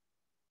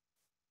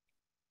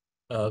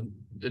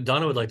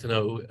 Donna would like to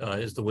know,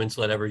 is the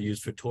Windsled ever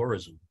used for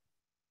tourism?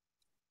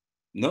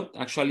 No,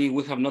 actually,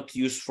 we have not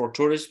used for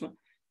tourism,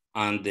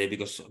 and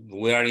because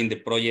we are in the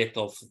project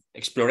of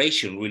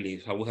exploration, really.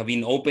 So we have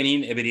been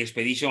opening. Every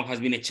expedition has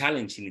been a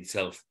challenge in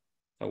itself.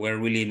 So we're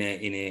really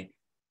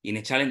in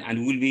a challenge,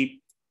 and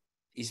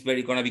it's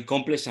very gonna be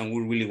complex, and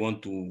we really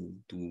want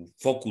to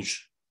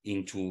focus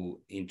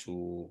into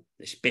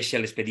a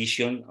special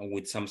expedition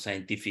with some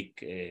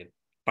scientific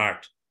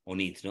part on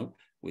it, no?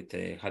 With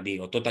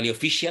having a totally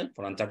official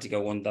for Antarctica. I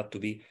want that to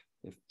be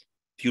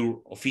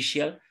pure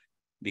official,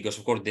 because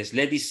of course the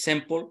sled is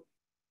simple,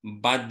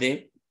 but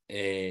the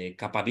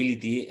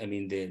capability, I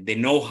mean the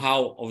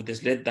know-how of the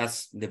sled,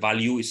 that's the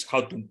value, is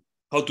how to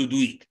do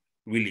it.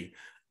 Really,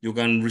 you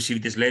can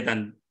receive the sled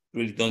and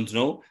really don't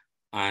know,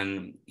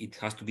 and it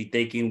has to be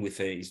taken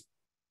with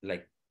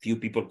like few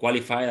people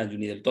qualified, and you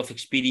need a lot of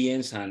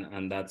experience, and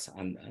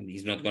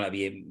it's not going to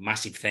be a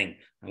massive thing,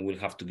 and we'll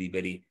have to be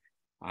very,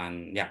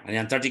 and yeah, in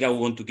Antarctica we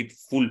want to keep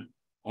full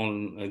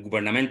on a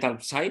governmental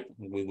side.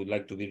 We would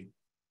like to be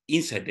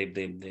inside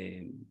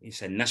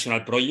it's a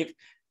national project.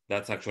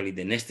 That's actually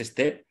the next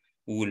step.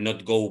 We will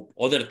not go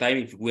other time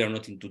if we are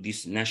not into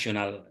this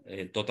national,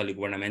 totally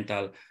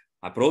governmental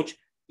approach.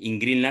 In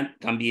Greenland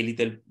can be a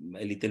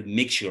little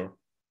mixture,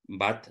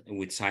 but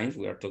with science,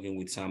 we are talking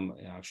with some.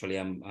 Actually,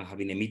 I'm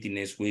having a meeting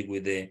next week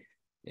with the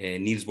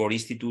Niels Bohr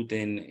Institute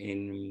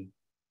in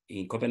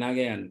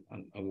Copenhagen,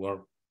 and we're,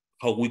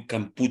 how we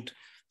can put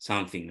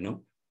something,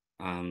 no?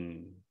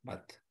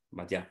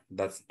 But yeah,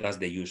 that's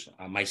the use.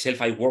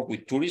 Myself, I work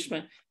with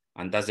tourism,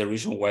 and that's the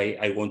reason why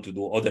I want to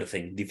do other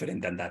things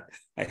different than that.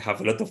 I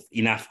have a lot of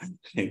enough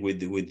with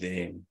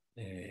the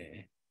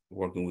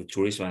working with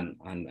tourism,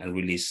 and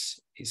really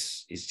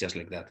it's just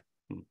like that.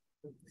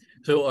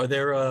 So are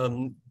there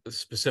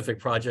specific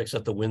projects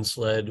that the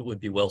Windsled would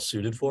be well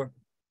suited for?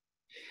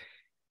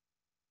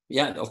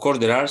 Yeah, of course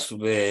there are.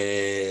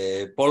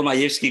 Paul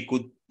Majewski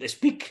could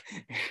speak,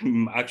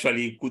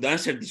 actually could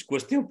answer this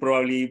question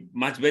probably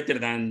much better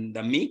than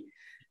me.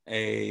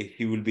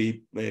 He will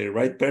be the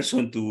right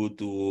person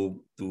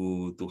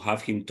to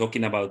have him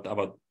talking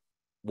about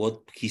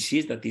what he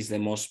sees that is the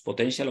most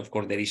potential. Of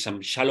course, there is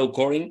some shallow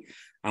coring,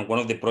 and one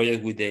of the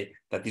projects with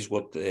that is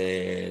what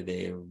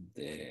the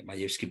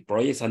Majewski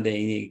projects and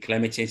the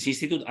Climate Change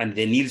Institute and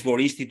the Niels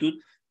Bohr Institute,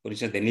 for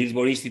instance, the Niels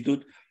Bohr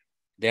Institute,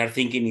 they are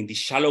thinking in the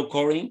shallow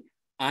coring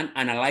and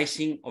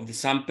analyzing of the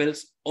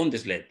samples on the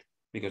sled,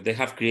 because they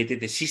have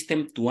created a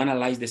system to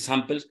analyze the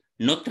samples,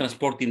 not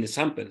transporting the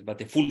samples,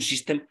 but a full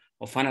system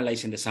of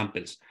analyzing the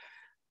samples.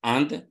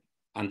 And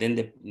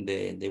then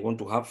they want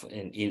to have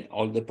in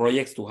all the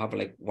projects to have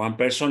like one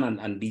person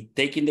and be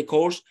taking the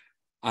course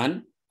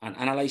and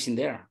analyzing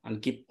there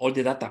and keep all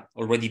the data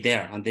already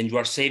there. And then you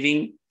are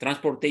saving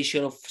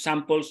transportation of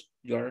samples,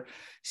 you are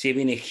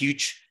saving a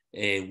huge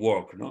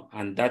work, no?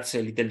 And that's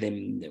a little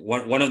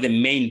one of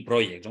the main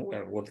projects, no?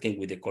 We're working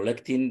with the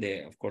collecting,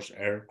 of course,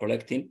 air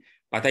collecting,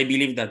 but I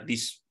believe that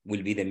this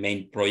will be the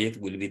main project,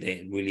 will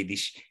be really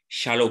this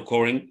shallow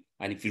coring,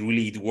 and if it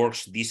really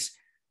works, this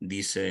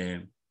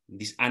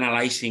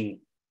analyzing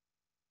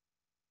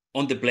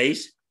on the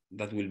place,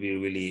 that will be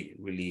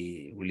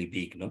really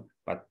big, no?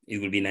 But it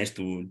will be nice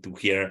to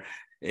hear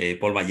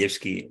Paul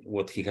Majewski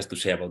what he has to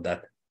say about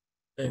that.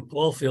 Hey,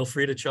 Paul, feel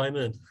free to chime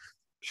in.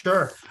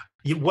 Sure.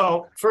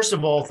 Well, first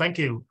of all, thank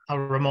you,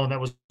 Ramon. That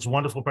was a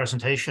wonderful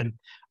presentation.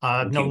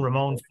 I've known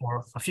Ramon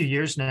for a few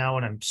years now,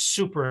 and I'm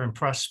super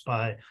impressed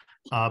by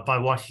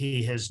what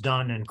he has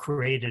done and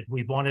created.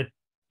 We wanted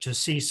to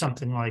see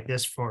something like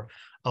this for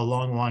a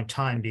long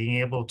time, being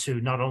able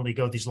to not only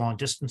go these long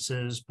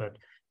distances, but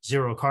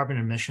zero carbon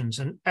emissions.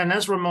 And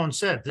as Ramon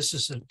said, this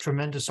is a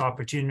tremendous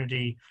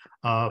opportunity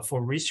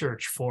for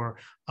research, for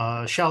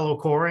shallow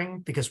coring,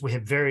 because we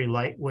have very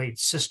lightweight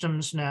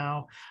systems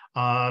now,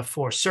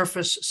 for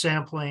surface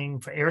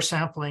sampling, for air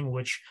sampling,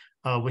 which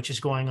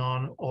is going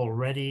on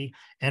already,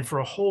 and for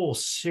a whole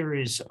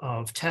series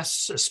of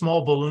tests.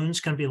 Small balloons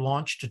can be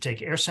launched to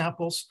take air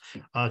samples,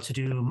 to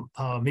do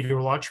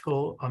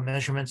meteorological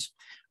measurements.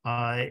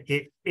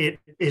 It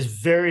is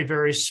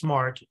very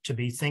smart to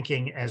be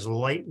thinking as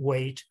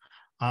lightweight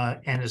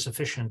and as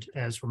efficient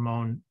as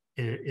Ramon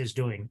is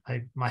doing.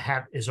 My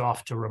hat is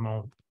off to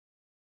Ramon.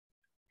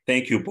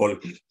 Thank you, Paul.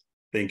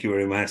 Thank you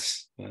very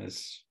much.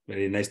 It's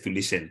very nice to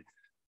listen.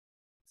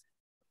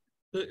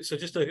 So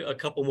just a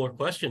couple more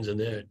questions in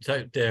there.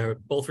 They're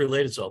both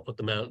related, so I'll put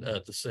them out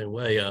the same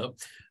way.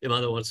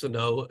 Imano wants to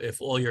know if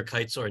all your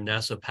kites are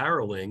NASA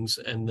Parawings,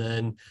 and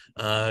then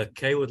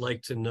Kay would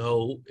like to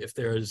know if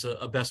there's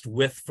a best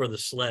width for the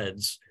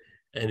sleds,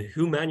 and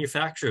who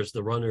manufactures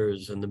the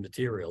runners and the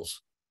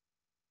materials.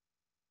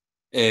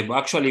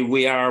 Actually,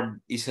 we are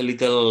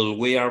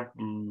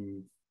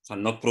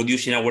not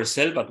producing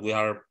ourselves, but we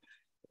are.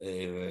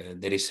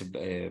 There is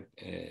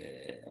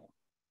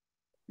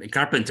a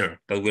carpenter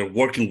that we're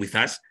working with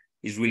us.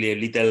 Is really a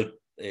little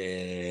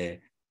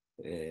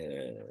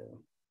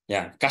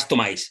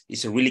customized.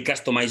 It's a really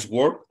customized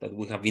work that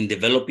we have been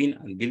developing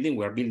and building.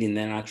 We are building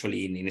them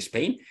actually in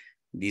Spain,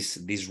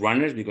 these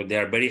runners, because they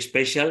are very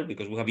special,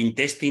 because we have been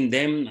testing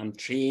them and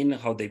seeing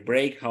how they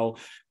break, how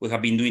we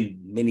have been doing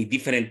many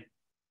different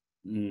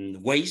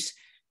ways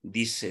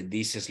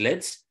these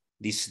sleds,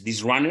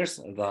 these runners,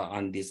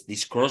 and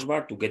this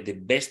crossbar to get the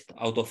best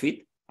out of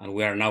it. And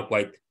we are now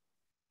quite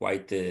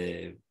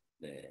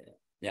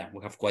yeah,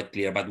 we have quite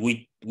clear, but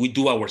we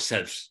do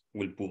ourselves.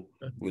 We're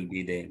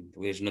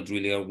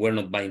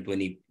not buying to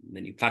any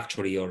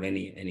factory or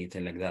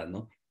anything like that,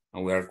 no.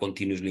 And we are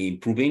continuously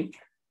improving.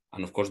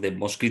 And of course, the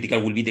most critical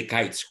will be the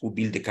kites. Who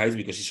build the kites,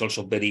 because it's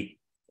also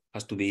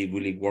has to be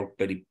really work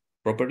very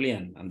properly.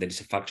 And there is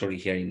a factory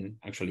here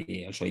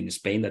actually also in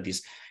Spain that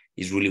is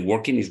really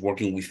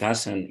working with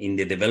us and in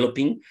the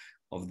developing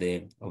of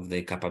the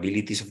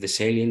capabilities of the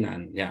sailing.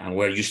 And yeah, and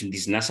we're using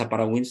this NASA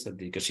Parawinds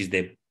because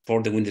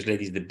for the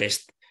Windsled is the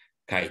best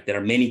kite. There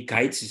are many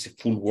kites, it's a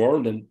full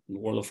world, the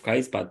world of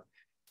kites, but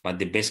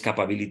the best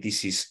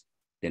capabilities is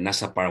the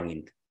NASA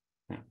Parawind.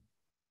 Yeah.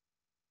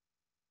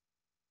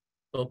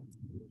 Well,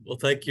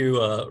 thank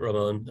you,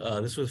 Ramon.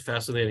 This was a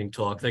fascinating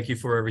talk. Thank you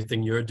for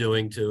everything you're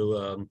doing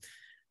to,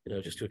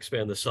 just to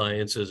expand the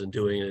sciences and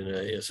doing it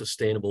in a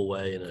sustainable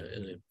way,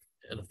 in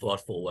a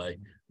thoughtful way.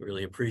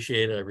 Really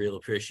appreciate it. I really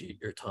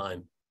appreciate your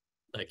time.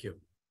 Thank you.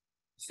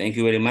 Thank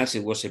you very much.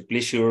 It was a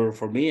pleasure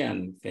for me,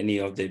 and if any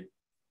of the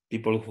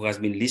people who has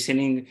been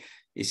listening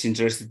is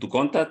interested to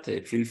contact,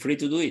 feel free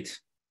to do it.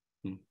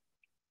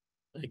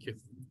 Thank you.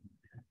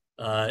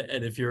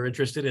 And if you're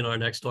interested in our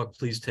next talk,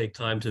 please take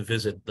time to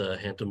visit the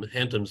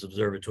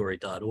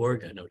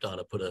hamptonsobservatory.org. I know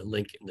Donna put a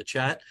link in the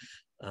chat,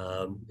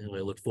 and I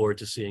look forward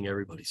to seeing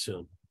everybody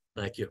soon.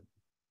 Thank you.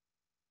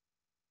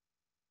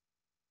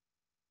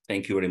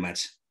 Thank you very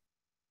much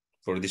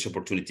for this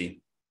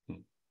opportunity.